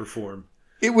way, shape, or form.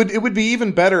 It would be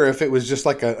even better if it was just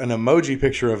like an emoji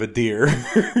picture of a deer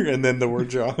and then the word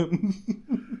John.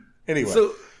 Anyway.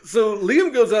 So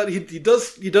Liam goes out. He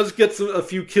does get a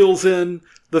few kills in.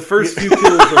 The first few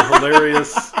kills are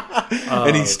hilarious,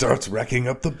 and he starts racking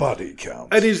up the body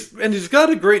count. And he's got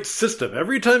a great system.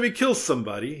 Every time he kills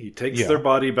somebody, he takes their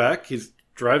body back. He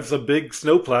drives a big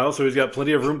snowplow, so he's got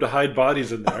plenty of room to hide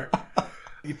bodies in there.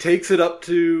 He takes it up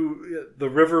to the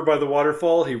river by the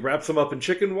waterfall. He wraps them up in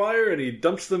chicken wire, and he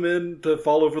dumps them in to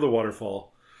fall over the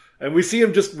waterfall. And we see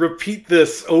him just repeat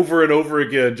this over and over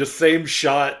again. Just same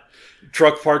shot.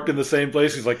 Truck parked in the same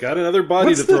place. He's like, got another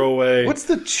body to throw away. What's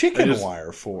the chicken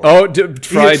wire for? Oh,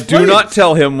 Fry, do not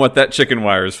tell him what that chicken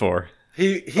wire is for.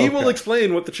 He will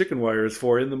explain what the chicken wire is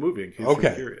for in the movie in case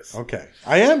you're curious. Okay.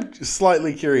 I am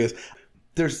slightly curious.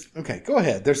 Go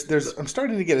ahead. I'm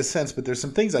starting to get a sense, but there's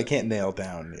some things I can't nail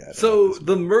down yet. So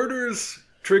the murders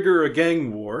trigger a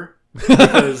gang war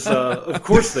because, of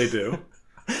course they do.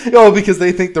 Oh, because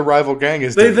they think the rival gang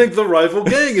is They doing think the rival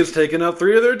gang has taken out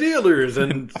 3 of their dealers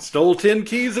and stole 10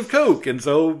 keys of coke, and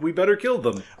so we better kill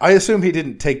them. I assume he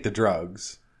didn't take the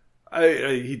drugs.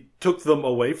 He took them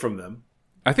away from them.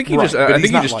 I think he Right, just. but I he's think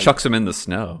he not just like- chucks them in the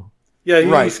snow. Yeah, he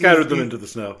Right. scattered them into the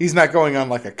snow. He's not going on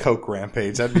like a coke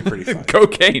rampage. That'd be pretty funny.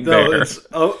 Cocaine No, bear. it's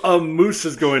a moose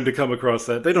is going to come across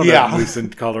that. They don't Yeah. have moose in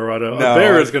Colorado. No. A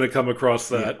bear is going to come across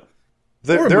that.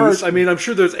 Or a There moose. are I mean, I'm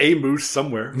sure there's a moose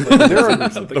somewhere.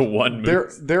 The one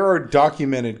moose. there are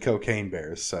documented cocaine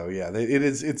bears. So yeah,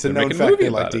 it's a They're known making a fact movie they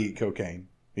like about to it. eat cocaine.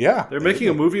 Yeah, They're making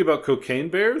a movie about cocaine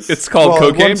bears? It's called Well,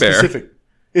 Cocaine one Bear. specific-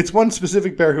 It's one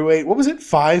specific bear who ate, what was it,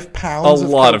 5 A pounds?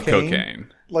 lot of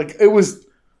cocaine. Like it was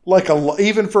like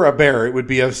even for a bear, it would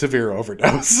be a severe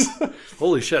overdose.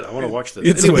 Holy shit, I want to watch this.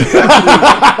 It's Anyway,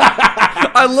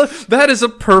 I love that is a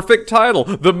perfect title.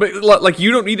 Like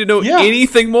you don't need to know Yeah.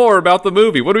 anything more about the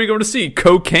movie. What are we going to see?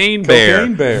 Cocaine Bear.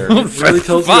 Cocaine bear. it really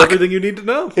tells you Fuck. everything you need to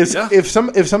know. If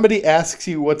somebody asks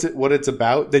you what it's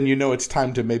about, then you know it's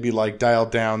time to maybe like dial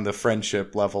down the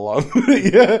friendship level on.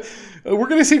 Yeah, we're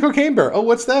gonna see Cocaine Bear. Oh,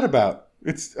 what's that about?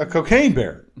 It's a cocaine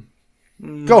bear.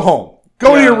 Go home.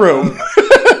 Go to your room.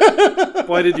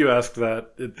 Why did you ask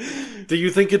that? Do you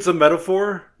think it's a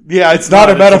metaphor? Yeah, it's not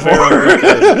a It's metaphor.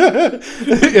 very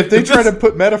If they try to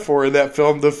put metaphor in that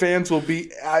film, the fans will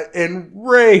be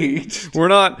enraged. We're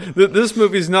not. This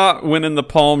movie's not winning the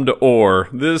Palme d'Or.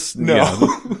 This No. yeah.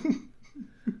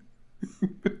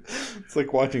 It's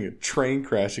like watching a train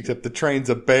crash, except the train's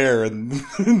a bear and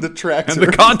the tracks And the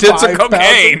are contents are 5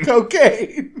 pounds of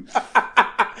cocaine. Cocaine.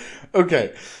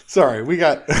 Okay, sorry, we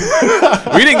got.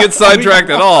 We didn't get sidetracked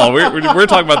at all. We're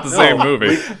talking about the same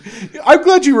movie. I'm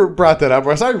glad you brought that up,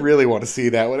 Russ. I really want to see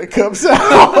that when it comes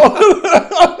out.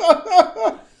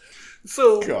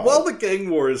 So, God. while the gang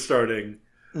war is starting,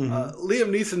 Liam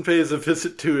Neeson pays a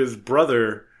visit to his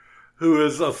brother, who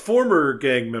is a former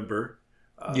gang member.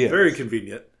 Yes. Very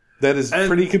convenient. That is And-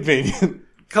 pretty convenient.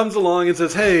 Comes along and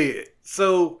says, "Hey,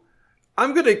 so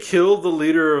I'm going to kill the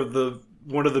leader of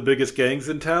one of the biggest gangs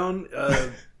in town.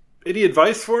 Any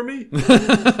advice for me?"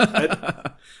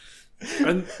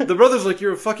 And the brother's like,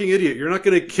 "You're a fucking idiot. You're not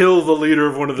going to kill the leader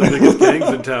of one of the biggest gangs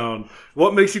in town.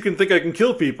 What makes you think I can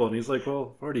kill people?" And he's like,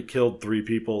 "Well, I've already killed 3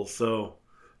 people, so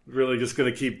I'm really just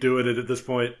going to keep doing it at this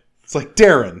point." It's like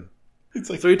Darren. It's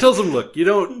like So he tells him, "Look, you're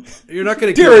not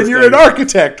going to kill Darren. this You're guy. an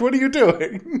architect. What are you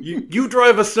doing? You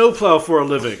drive a snowplow for a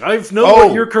living. I know Oh.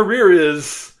 what your career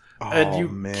is, and Oh, you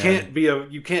man. can't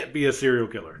be a serial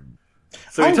killer."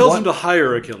 So he I tells want- him to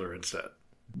hire a killer instead.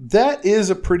 That is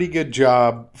a pretty good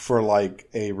job for like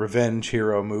a revenge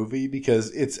hero movie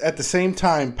because it's at the same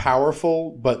time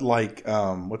powerful, but like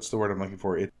what's the word I'm looking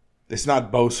for? It's not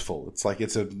boastful. It's like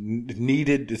it's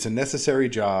a necessary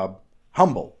job.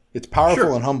 Humble. It's powerful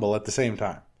Sure. and humble at the same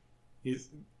time.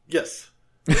 Yes.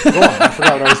 Go on. I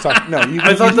forgot what I was talking. No,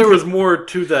 I thought there was more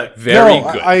to that. Very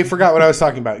no, good. I forgot what I was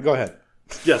talking about. Go ahead.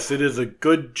 Yes, it is a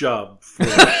good job for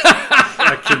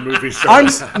action movie I'm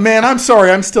stars. I'm sorry.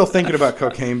 I'm still thinking about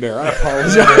Cocaine Bear. I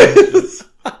apologize.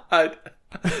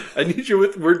 I need you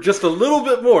with. We're just a little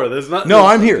bit more. There's not. No,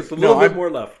 I'm here. Just a little No, bit I'm- more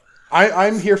left.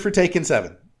 I'm here for Taken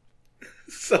 7.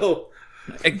 So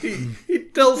he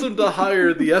tells him to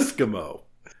hire the Eskimo.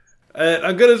 And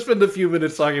I'm going to spend a few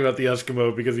minutes talking about the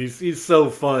Eskimo because he's so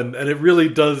fun, and it really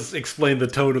does explain the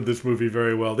tone of this movie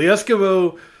very well. The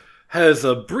Eskimo has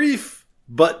a brief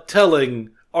but telling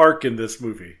arc in this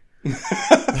movie.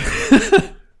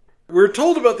 We're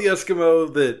told about the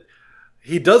Eskimo that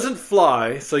he doesn't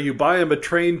fly, so you buy him a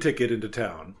train ticket into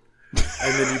town,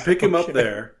 and then you pick him up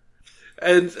there.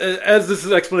 And as this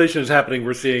explanation is happening,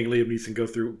 we're seeing Liam Neeson go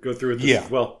through with this Yeah. as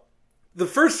well. The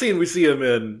first scene we see him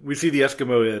in, we see the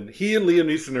Eskimo in. He and Liam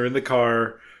Neeson are in the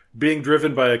car being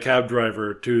driven by a cab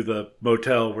driver to the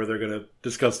motel where they're going to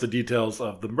discuss the details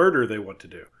of the murder they want to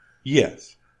do.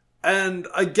 Yes. And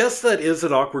I guess that is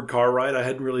an awkward car ride. I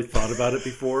hadn't really thought about it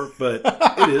before, but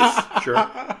it is, sure.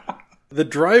 The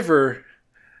driver,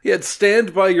 he had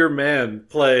Stand By Your Man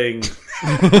playing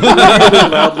really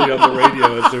loudly on the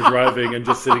radio as they're driving and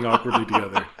just sitting awkwardly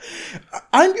together.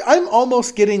 I'm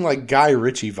almost getting like Guy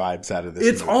Ritchie vibes out of this.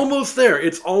 It's movie. almost there.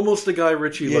 It's almost a Guy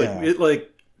Ritchie. Yeah.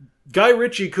 Like Guy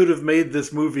Ritchie could have made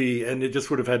this movie and it just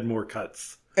would have had more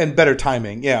cuts. and better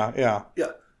timing. Yeah, yeah.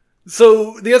 Yeah.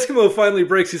 So the Eskimo finally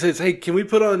breaks. He says, "Hey, can we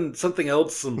put on something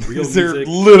else, some real Is there music?"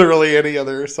 literally any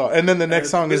other song? And then the next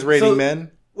song is so- Raining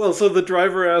Men. Well, so the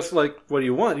driver asks, like, "What do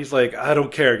you want?" He's like, "I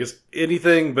don't care, just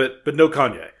anything, but no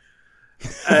Kanye."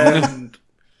 And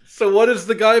so, what does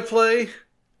the guy play?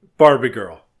 Barbie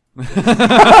Girl.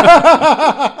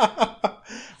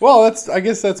 Well, I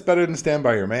guess that's better than Stand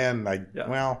By Your Man. Yeah.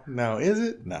 Well, no, is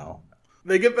it? No.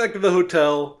 They get back to the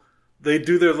hotel. They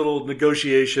do their little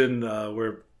negotiation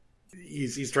where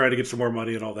he's trying to get some more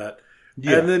money and all that.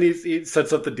 Yeah. And then he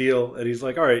sets up the deal, and he's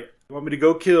like, all right, you want me to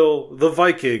go kill the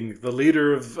Viking, the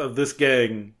leader of this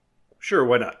gang? Sure,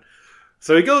 why not?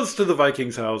 So he goes to the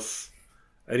Viking's house,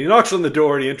 and he knocks on the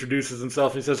door, and he introduces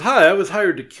himself, and he says, hi, I was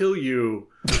hired to kill you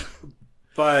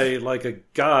by, like, a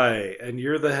guy, and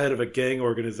you're the head of a gang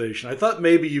organization. I thought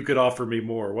maybe you could offer me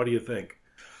more. What do you think?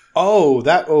 Oh,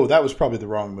 that was probably the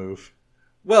wrong move.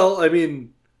 Well, I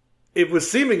mean, it was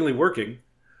seemingly working.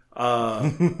 But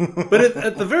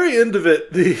at the very end of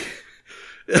it,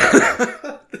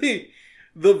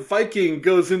 the Viking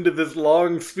goes into this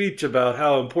long speech about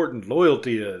how important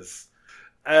loyalty is.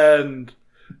 And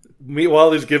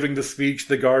while he's giving the speech,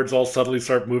 the guards all suddenly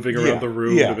start moving around the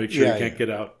room to make sure he can't get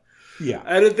out. Yeah.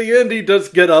 And at the end, he does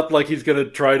get up like he's going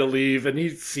to try to leave, and he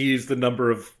sees the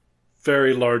number of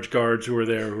very large guards who are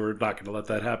there who are not going to let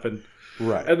that happen.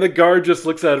 Right. And the guard just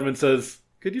looks at him and says,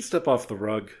 could you step off the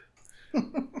rug?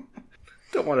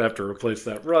 Don't want to have to replace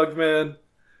that rug, man.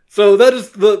 So that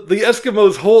is the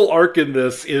Eskimo's whole arc in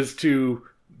this is to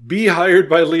be hired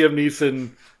by Liam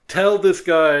Neeson, tell this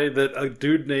guy that a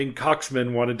dude named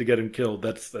Coxman wanted to get him killed.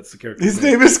 That's the character. His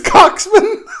name is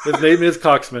Coxman? His name is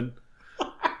Coxman.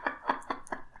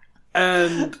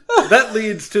 And that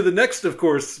leads to the next, of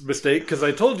course, mistake, because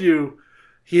I told you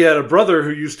he had a brother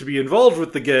who used to be involved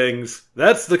with the gangs.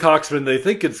 That's the Coxman they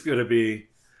think it's going to be.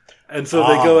 And so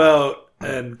they go out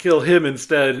and kill him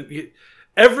instead.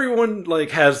 Everyone,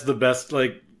 has the best,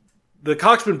 the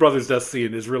Coxman brothers' death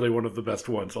scene is really one of the best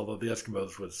ones, although the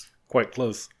Eskimos was quite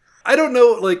close. I don't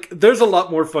know, there's a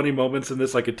lot more funny moments in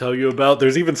this I could tell you about.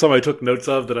 There's even some I took notes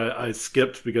of that I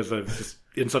skipped because I was just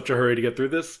in such a hurry to get through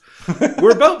this.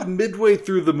 We're about midway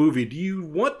through the movie. Do you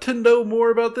want to know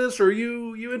more about this, or are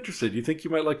you interested? You think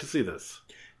you might like to see this?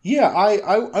 Yeah,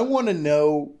 I want to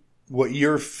know what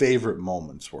your favorite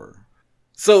moments were.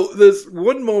 So there's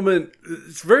one moment,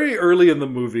 it's very early in the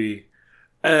movie,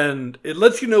 and it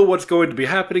lets you know what's going to be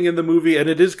happening in the movie, and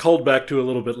it is called back to a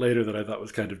little bit later that I thought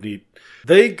was kind of neat.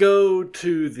 They go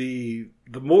to the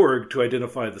morgue to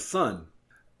identify the son.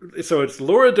 So it's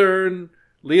Laura Dern,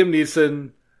 Liam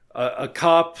Neeson, a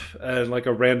cop, and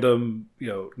a random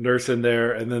nurse in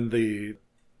there, and then the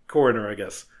coroner, I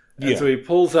guess. And so he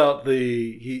pulls out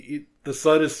the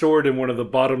son is stored in one of the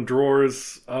bottom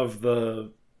drawers of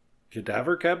the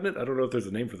cadaver cabinet? I don't know if there's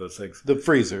a name for those things. The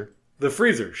freezer. The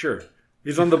freezer, sure.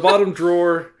 He's on the bottom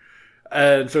drawer,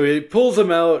 and so he pulls him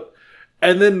out,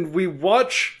 and then we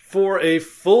watch for a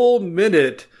full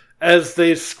minute as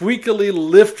they squeakily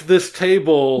lift this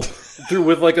table through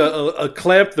with a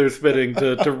clamp they're spinning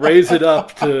to raise it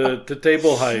up to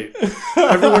table height.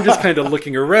 Everyone just kind of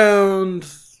looking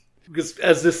around, because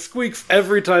as this squeaks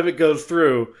every time it goes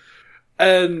through,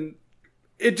 and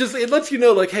it lets you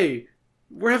know, hey,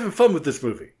 we're having fun with this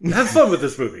movie. Have fun with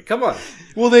this movie. Come on.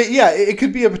 Well, it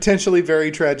could be a potentially very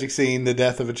tragic scene, the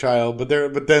death of a child, but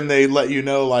then they let you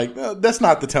know, no, that's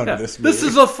not the tone of this movie. This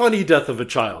is a funny death of a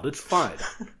child. It's fine.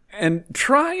 And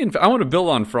I want to build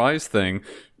on Fry's thing.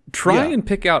 Try and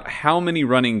pick out how many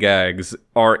running gags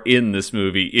are in this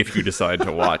movie if you decide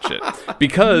to watch it.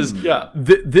 Because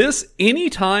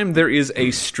anytime there is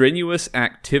a strenuous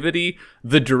activity,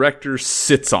 the director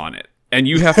sits on it. And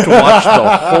you have to watch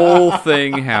the whole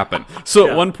thing happen. So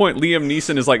at one point, Liam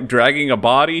Neeson is dragging a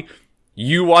body.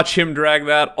 You watch him drag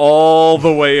that all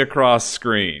the way across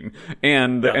screen.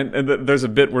 And there's a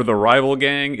bit where the rival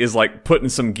gang is putting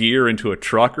some gear into a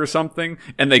truck or something.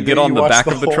 And they get on the back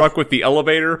of the truck with the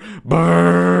elevator.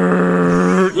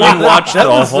 Brrr, you watch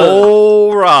the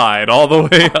whole ride all the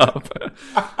way up.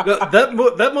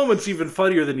 That moment's even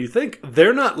funnier than you think.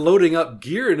 They're not loading up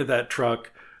gear into that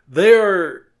truck.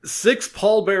 They're 6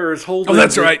 pallbearers holding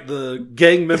the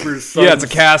gang members' sons. Yeah, it's a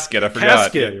casket. I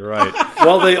forgot. Yeah, you're right.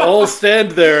 While they all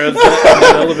stand there as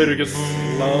the elevator just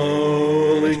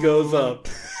slowly goes up.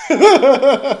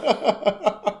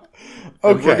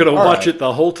 Okay, we're going to watch it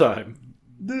the whole time.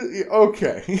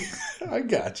 Okay. I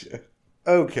gotcha.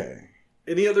 Okay.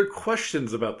 Any other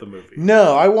questions about the movie?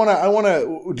 No, I want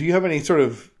to, do you have any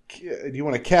do you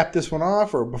want to cap this one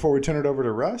off, or before we turn it over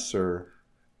to Russ, or?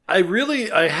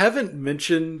 I haven't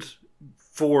mentioned,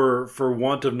 for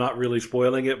want of not really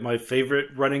spoiling it, my favorite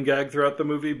running gag throughout the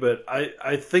movie, but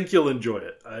I think you'll enjoy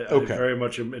it. I very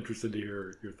much am interested to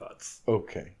hear your thoughts.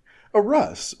 Okay.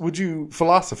 Russ, would you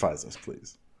philosophize us,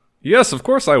 please? Yes, of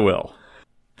course I will.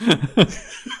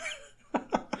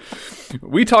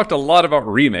 We talked a lot about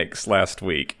remakes last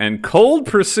week, and Cold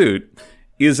Pursuit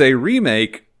is a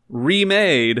remake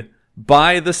remade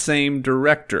by the same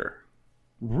director.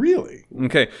 Really?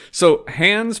 Okay, so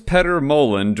Hans Petter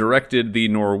Molen directed the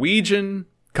Norwegian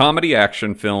comedy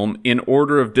action film In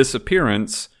Order of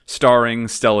Disappearance, starring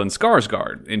Stellan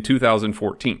Skarsgård in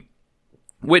 2014,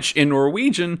 which in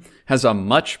Norwegian has a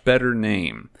much better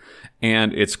name,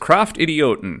 and it's Kraft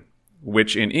Idioten,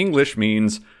 which in English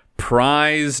means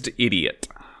prized idiot.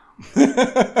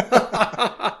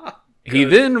 He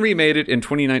then remade it in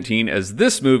 2019 as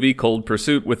this movie, Cold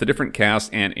Pursuit, with a different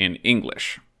cast and in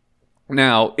English.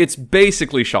 Now, it's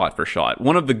basically shot for shot.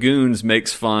 One of the goons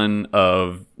makes fun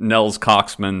of Nels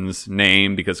Coxman's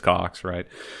name, because Cox, right?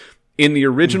 In the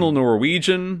original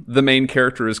Norwegian, the main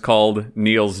character is called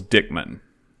Niels Dickman.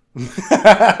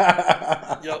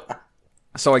 Yep.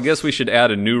 So I guess we should add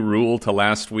a new rule to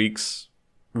last week's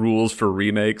rules for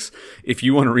remakes. If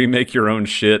you want to remake your own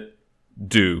shit,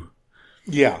 do.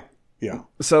 Yeah.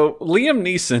 So Liam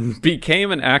Neeson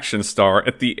became an action star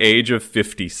at the age of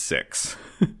 56.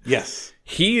 Yes.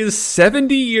 He is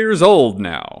 70 years old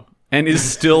now and is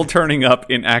still turning up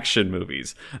in action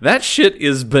movies. That shit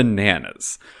is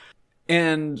bananas.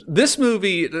 And this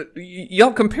movie,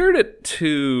 y'all compared it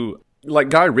to like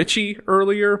Guy Ritchie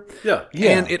earlier. Yeah.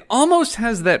 And it almost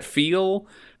has that feel,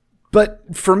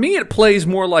 but for me it plays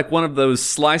more like one of those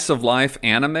slice of life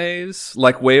animes,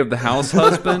 like Way of the House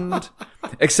Husband,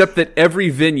 except that every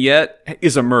vignette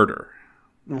is a murder.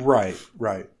 Right.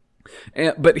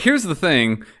 But here's the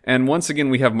thing, and once again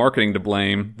we have marketing to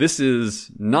blame. This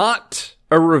is not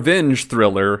a revenge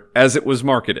thriller as it was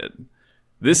marketed.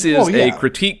 This is a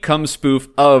critique cum spoof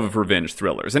of revenge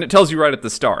thrillers, and it tells you right at the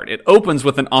start. It opens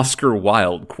with an Oscar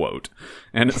Wilde quote,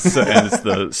 and it's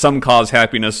the "Some cause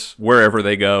happiness wherever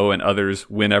they go, and others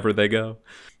whenever they go."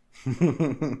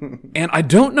 And I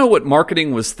don't know what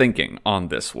marketing was thinking on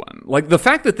this one. Like, the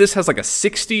fact that this has like a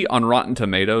 60 on Rotten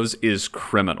Tomatoes is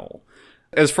criminal.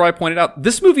 As Fry pointed out,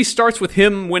 this movie starts with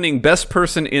him winning Best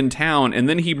Person in Town, and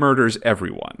then he murders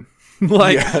everyone.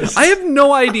 Yes. I have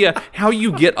no idea how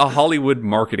you get a Hollywood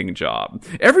marketing job.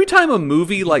 Every time a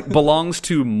movie belongs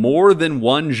to more than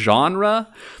one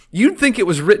genre, you'd think it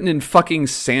was written in fucking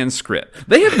Sanskrit.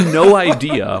 They have no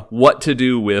idea what to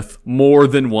do with more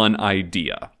than one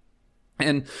idea.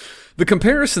 And the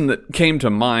comparison that came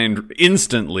to mind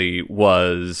instantly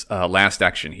was Last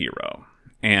Action Hero.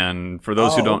 And for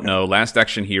those who don't know, Last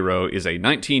Action Hero is a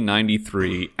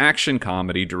 1993 action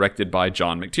comedy directed by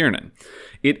John McTiernan.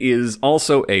 It is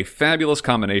also a fabulous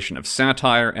combination of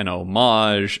satire and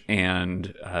homage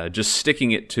and just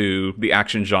sticking it to the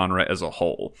action genre as a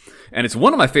whole. And it's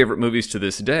one of my favorite movies to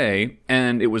this day,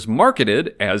 and it was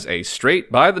marketed as a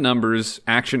straight by-the-numbers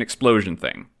action explosion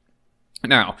thing.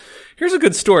 Now, here's a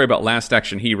good story about Last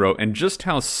Action Hero and just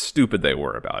how stupid they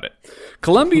were about it.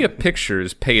 Columbia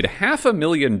Pictures paid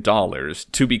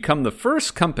 $500,000 to become the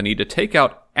first company to take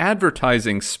out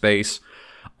advertising space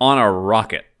on a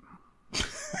rocket.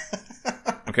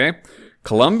 Okay?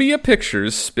 Columbia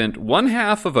Pictures spent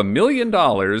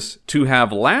 $500,000 to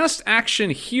have Last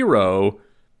Action Hero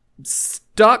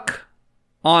stuck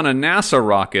on a NASA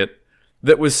rocket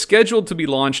that was scheduled to be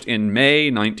launched in May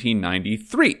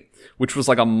 1993. Which was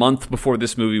like a month before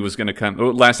this movie was going to come.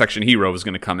 Last Action Hero was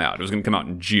going to come out. It was going to come out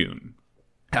in June.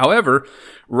 However,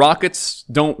 rockets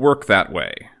don't work that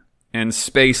way. And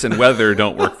space and weather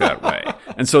don't work that way.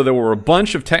 And so there were a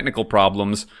bunch of technical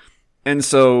problems. And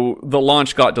so the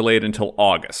launch got delayed until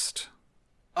August.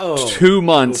 2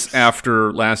 months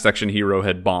after Last Action Hero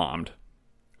had bombed.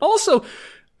 Also,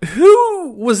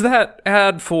 who was that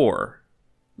ad for?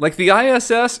 Like the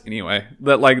ISS? Anyway,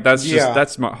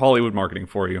 that's Hollywood marketing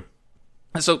for you.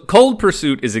 So Cold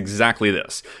Pursuit is exactly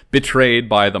this, betrayed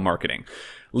by the marketing.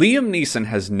 Liam Neeson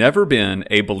has never been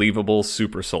a believable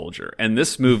super soldier, and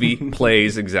this movie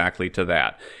plays exactly to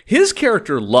that. His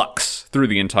character lucks through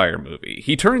the entire movie.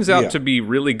 He turns out to be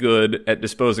really good at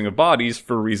disposing of bodies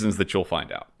for reasons that you'll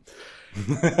find out.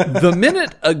 The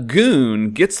minute a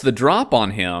goon gets the drop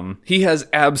on him, he has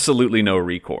absolutely no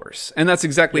recourse. And that's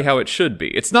exactly how it should be.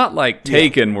 It's not like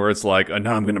Taken, where it's like,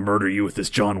 now I'm going to murder you with this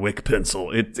John Wick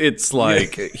pencil. It's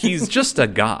like, he's just a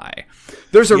guy.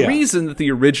 There's a reason that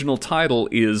the original title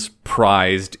is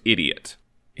Prized Idiot.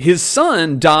 His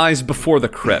son dies before the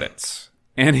credits.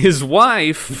 And his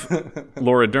wife,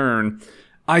 Laura Dern,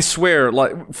 I swear,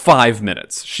 5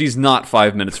 minutes. She's not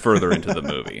 5 minutes further into the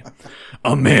movie.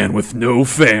 A man with no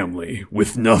family,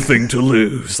 with nothing to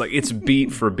lose. It's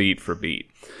beat for beat for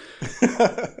beat.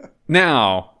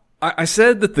 Now, I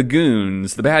said that the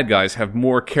goons, the bad guys, have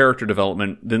more character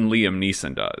development than Liam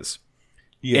Neeson does.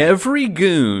 Yeah. Every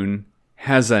goon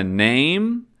has a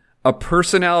name, a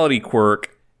personality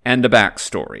quirk, and a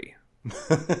backstory.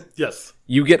 Yes.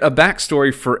 You get a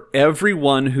backstory for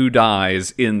everyone who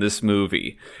dies in this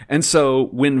movie. And so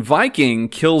when Viking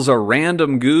kills a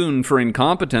random goon for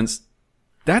incompetence,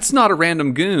 that's not a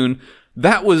random goon.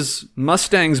 That was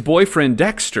Mustang's boyfriend,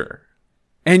 Dexter.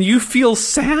 And you feel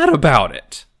sad about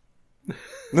it.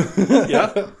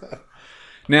 Yeah.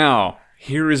 Now,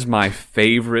 here is my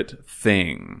favorite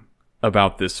thing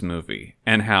about this movie,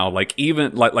 and how, like,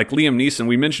 even like Liam Neeson,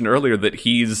 we mentioned earlier that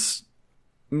he's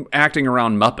acting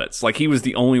around Muppets. Like, he was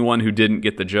the only one who didn't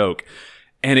get the joke.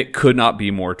 And it could not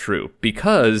be more true,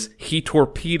 because he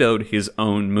torpedoed his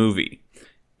own movie.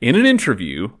 In an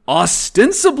interview,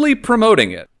 ostensibly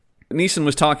promoting it, Neeson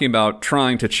was talking about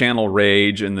trying to channel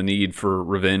rage and the need for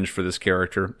revenge for this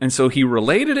character. And so he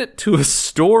related it to a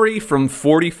story from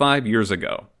 45 years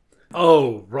ago.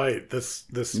 Oh, right. This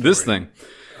thing.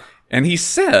 And he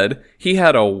said he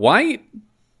had a white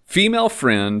female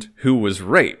friend who was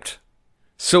raped.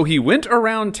 So he went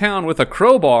around town with a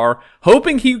crowbar,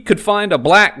 hoping he could find a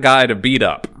black guy to beat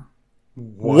up.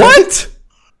 What?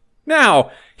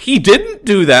 Now, he didn't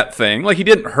do that thing. Like, he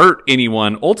didn't hurt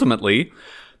anyone ultimately.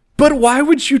 But why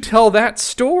would you tell that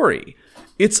story?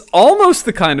 It's almost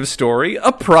the kind of story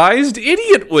a prized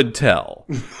idiot would tell.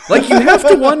 Like, you have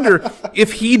to wonder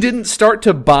if he didn't start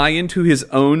to buy into his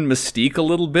own mystique a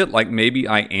little bit, like maybe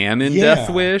I am in Death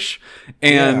Wish.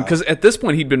 And because at this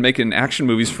point he'd been making action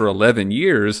movies for 11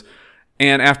 years.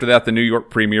 And after that, the New York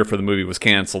premiere for the movie was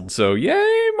canceled. So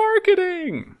yay,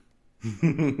 marketing.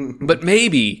 But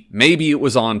maybe it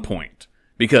was on point.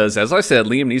 Because, as I said,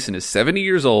 Liam Neeson is 70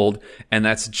 years old, and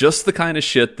that's just the kind of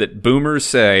shit that boomers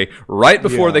say right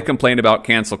before they complain about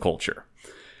cancel culture.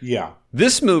 Yeah.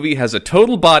 This movie has a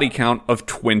total body count of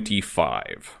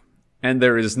 25. And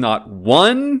there is not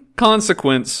one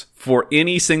consequence for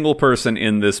any single person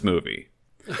in this movie.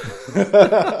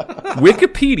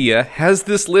 Wikipedia has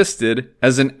this listed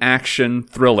as an action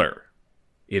thriller.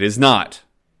 It is not.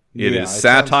 It is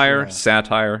satire,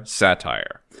 satire.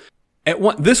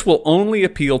 This will only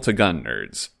appeal to gun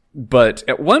nerds, but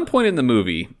at one point in the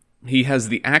movie, he has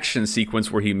the action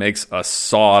sequence where he makes a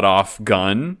sawed-off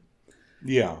gun.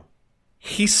 Yeah.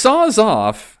 He saws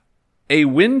off a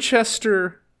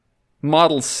Winchester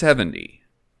Model 70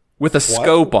 with a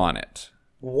scope on it.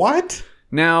 What?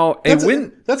 Now, that's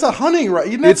a hunting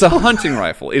rifle. It's a hunting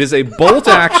rifle. It is a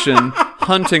bolt-action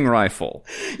hunting rifle.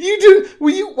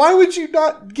 Why would you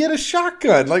not get a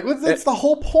shotgun? Like, that's the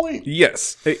whole point.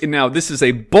 Yes. Now, this is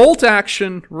a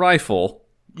bolt-action rifle.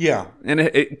 Yeah. And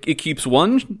it keeps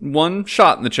one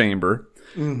shot in the chamber.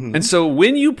 Mm-hmm. And so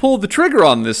when you pull the trigger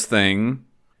on this thing,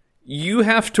 you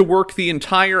have to work the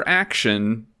entire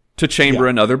action to chamber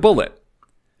another bullet.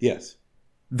 Yes.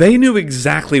 They knew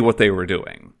exactly what they were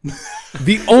doing.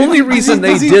 The only reason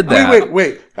they did that...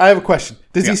 Wait. I have a question.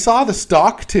 Does he saw the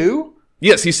stock too?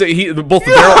 Yes, both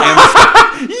the barrel and the stock.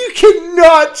 You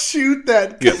cannot shoot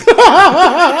that. Yes.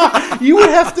 You would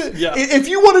have to... Yeah. If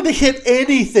you wanted to hit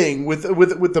anything with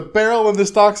the barrel and the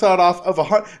stock sawed off of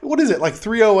what is it, like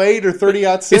 308 or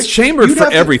 30-06? It's chambered for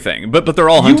everything, but they're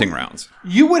all hunting rounds.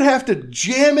 You would have to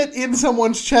jam it in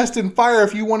someone's chest and fire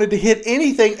if you wanted to hit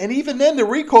anything, and even then the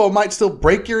recoil might still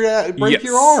break your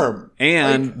arm.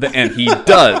 And and he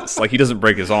does. Like, he doesn't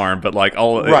break his arm, but like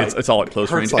it's all at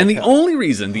close range. Like and the only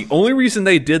reason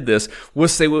they did this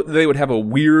was they would have a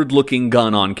weird looking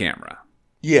gun on camera.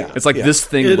 Yeah. It's like this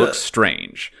thing looks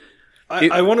strange.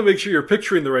 I want to make sure you're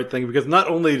picturing the right thing, because not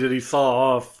only did he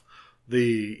saw off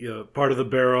the part of the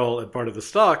barrel and part of the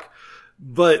stock,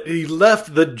 but he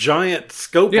left the giant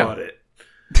scope on it.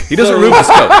 He doesn't remove the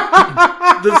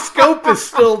scope. The scope is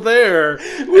still there,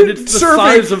 and it's the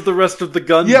size of the rest of the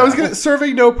gun. Yeah,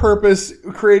 serving no purpose,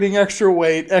 creating extra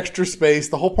weight, extra space.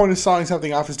 The whole point of sawing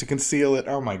something off is to conceal it.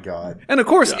 Oh my god! And of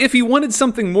course, if he wanted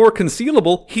something more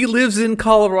concealable, he lives in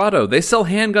Colorado. They sell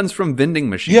handguns from vending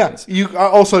machines.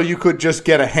 Yeah, you could just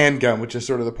get a handgun, which is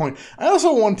sort of the point. I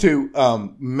also want to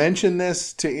mention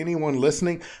this to anyone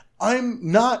listening. I'm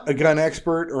not a gun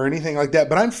expert or anything like that,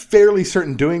 but I'm fairly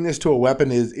certain doing this to a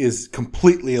weapon is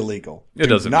completely illegal. It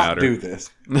doesn't matter. Do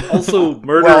this. Also,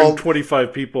 murdering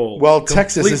 25 people. Well,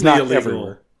 Texas is not illegal.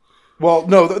 everywhere. Well,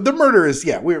 no, the murder is.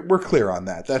 Yeah, we're clear on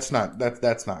that. That's not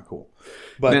cool.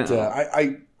 But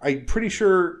I'm pretty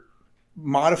sure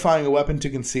modifying a weapon to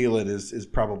conceal it is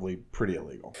probably pretty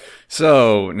illegal.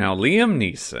 So now Liam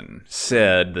Neeson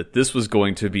said that this was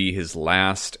going to be his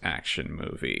last action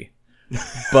movie.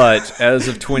 But as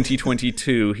of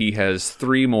 2022, he has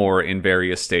 3 more in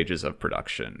various stages of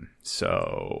production.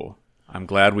 So I'm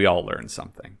glad we all learned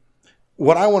something.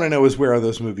 What I want to know is, where are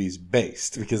those movies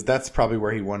based? Because that's probably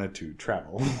where he wanted to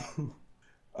travel.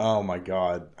 Oh my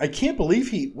god. I can't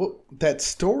believe that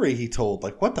story he told.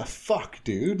 Like, what the fuck,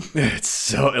 dude? It's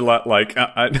so like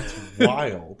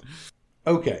Wild.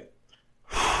 Okay.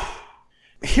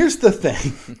 Here's the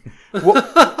thing.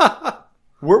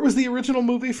 Where was the original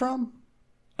movie from?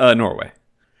 Norway.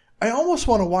 I almost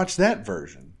want to watch that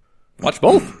version. Watch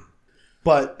both.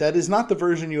 But that is not the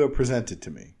version you have presented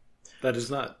to me. That is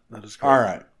not. That is correct. All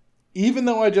right. Even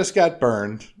though I just got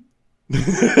burned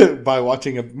by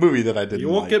watching a movie that I didn't like. You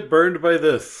won't get burned by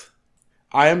this.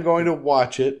 I am going to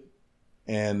watch it,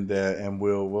 and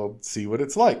we'll see what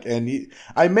it's like. And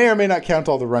I may or may not count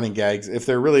all the running gags. If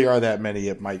there really are that many,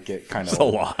 it might get kind of a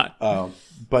lot.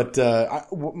 But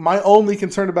my only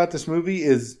concern about this movie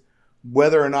is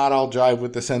whether or not I'll jive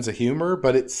with the sense of humor.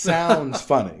 But it sounds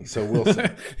funny, so we'll see.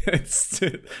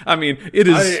 It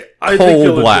is I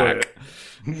coal black.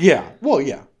 Yeah. Well,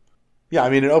 yeah. Yeah, I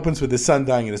mean, it opens with his son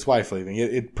dying and his wife leaving.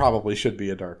 It probably should be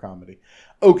a dark comedy.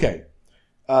 Okay.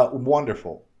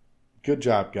 Wonderful. Good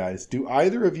job, guys. Do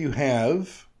either of you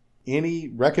have any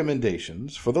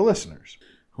recommendations for the listeners?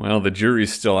 Well, the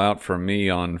jury's still out for me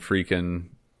on freaking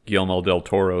Guillermo del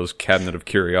Toro's Cabinet of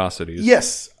Curiosities.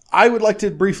 Yes. I would like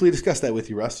to briefly discuss that with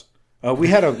you, Russ. We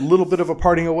had a little bit of a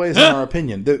parting of ways on our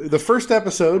opinion. The first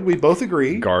episode, we both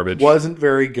agree, garbage. Wasn't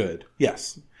very good.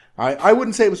 Yes. I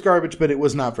wouldn't say it was garbage, but it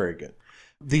was not very good.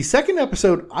 The second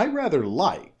episode, I rather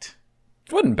liked.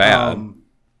 It wasn't bad.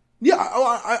 Yeah,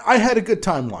 I had a good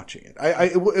time watching it.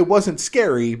 It wasn't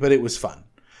scary, but it was fun.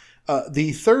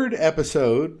 The third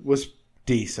episode was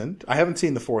decent. I haven't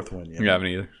seen the fourth one yet. You haven't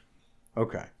either.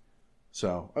 Okay.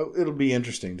 So it'll be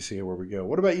interesting to see where we go.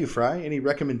 What about you, Fry? Any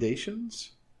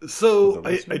recommendations? So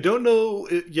I don't know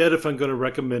yet if I'm going to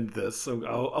recommend this. So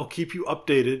I'll keep you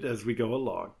updated as we go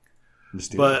along.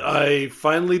 But I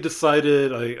finally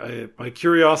decided my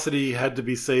curiosity had to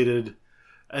be sated,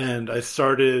 and I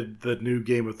started the new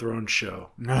Game of Thrones show.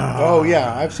 Oh,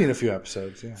 yeah. I've seen a few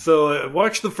episodes. Yeah. So I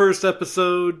watched the first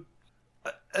episode,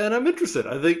 and I'm interested.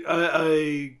 I think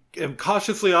I am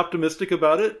cautiously optimistic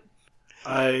about it.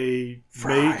 I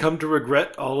may come to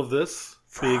regret all of this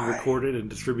being recorded and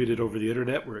distributed over the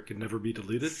internet where it can never be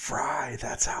deleted. Fry,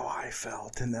 that's how I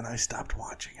felt. And then I stopped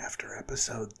watching after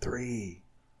episode 3.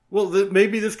 Well,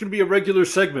 maybe this can be a regular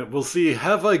segment. We'll see.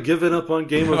 Have I given up on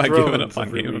Game of Thrones? Have I given up on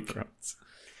Game of Thrones?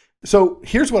 So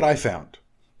here's what I found.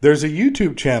 There's a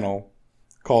YouTube channel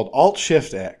called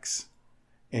Alt-Shift-X,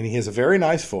 and he has a very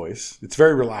nice voice. It's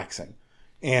very relaxing.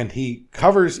 And he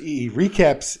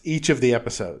recaps each of the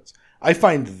episodes. I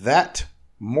find that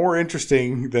more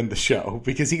interesting than the show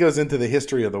because he goes into the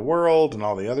history of the world and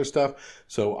all the other stuff.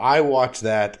 So I watch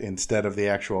that instead of the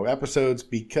actual episodes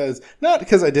not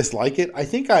because I dislike it. I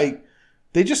think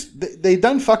they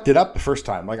done fucked it up the first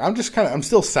time. Like I'm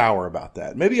still sour about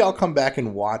that. Maybe I'll come back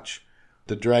and watch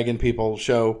the Dragon People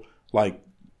show like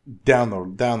down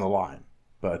the line.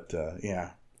 But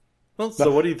yeah. Well,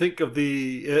 so what do you think of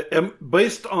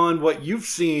based on what you've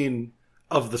seen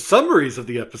of the summaries of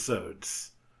the episodes?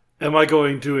 Am I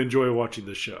going to enjoy watching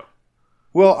this show?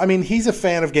 Well, I mean, he's a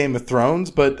fan of Game of Thrones,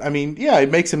 but I mean, yeah,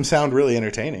 it makes him sound really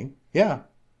entertaining. Yeah.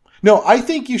 No, I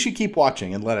think you should keep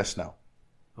watching and let us know.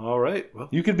 All right. Well,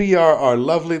 you could be our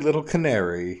lovely little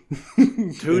canary.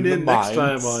 Tune in next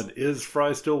time on Is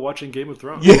Fry Still Watching Game of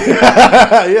Thrones?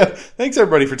 Yeah. Yeah. Thanks,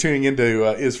 everybody, for tuning into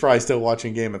Is Fry Still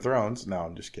Watching Game of Thrones? No,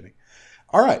 I'm just kidding.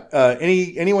 All right.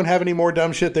 Anyone have any more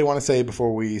dumb shit they want to say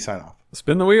before we sign off?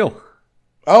 Spin the wheel.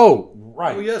 Oh,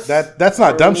 right. Oh, yes. That's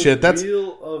not dumb shit. That's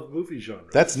wheel of movie genre.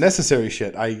 That's necessary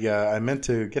shit. I meant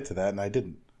to get to that and I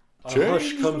didn't. A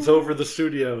hush comes over the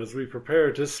studio as we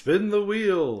prepare to spin the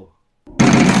wheel.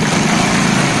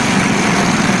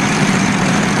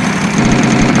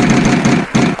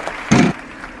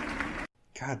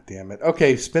 God damn it.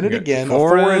 Okay, spin it again.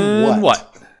 Foreign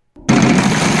what?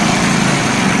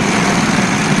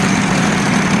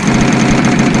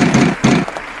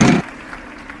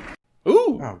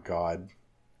 Ooh. Oh, God.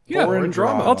 Yeah, foreign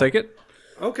drama. I'll take it.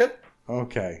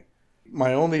 Okay.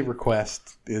 My only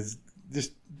request is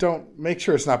just don't make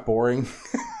sure it's not boring.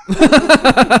 Because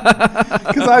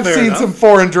I've seen some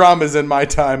foreign dramas in my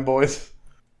time, boys.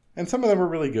 And some of them were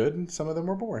really good and some of them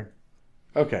were boring.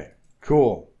 Okay,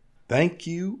 cool. Thank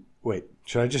you. Wait,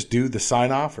 should I just do the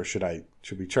sign off or should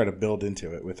we try to build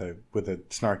into it with a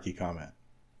snarky comment?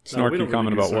 Snarky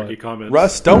comment about what? Comments.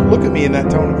 Russ, don't look at me in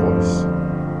that tone of voice.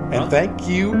 And thank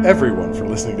you, everyone, for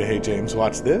listening to Hey James,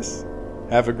 Watch This.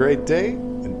 Have a great day,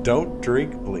 and don't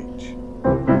drink bleach.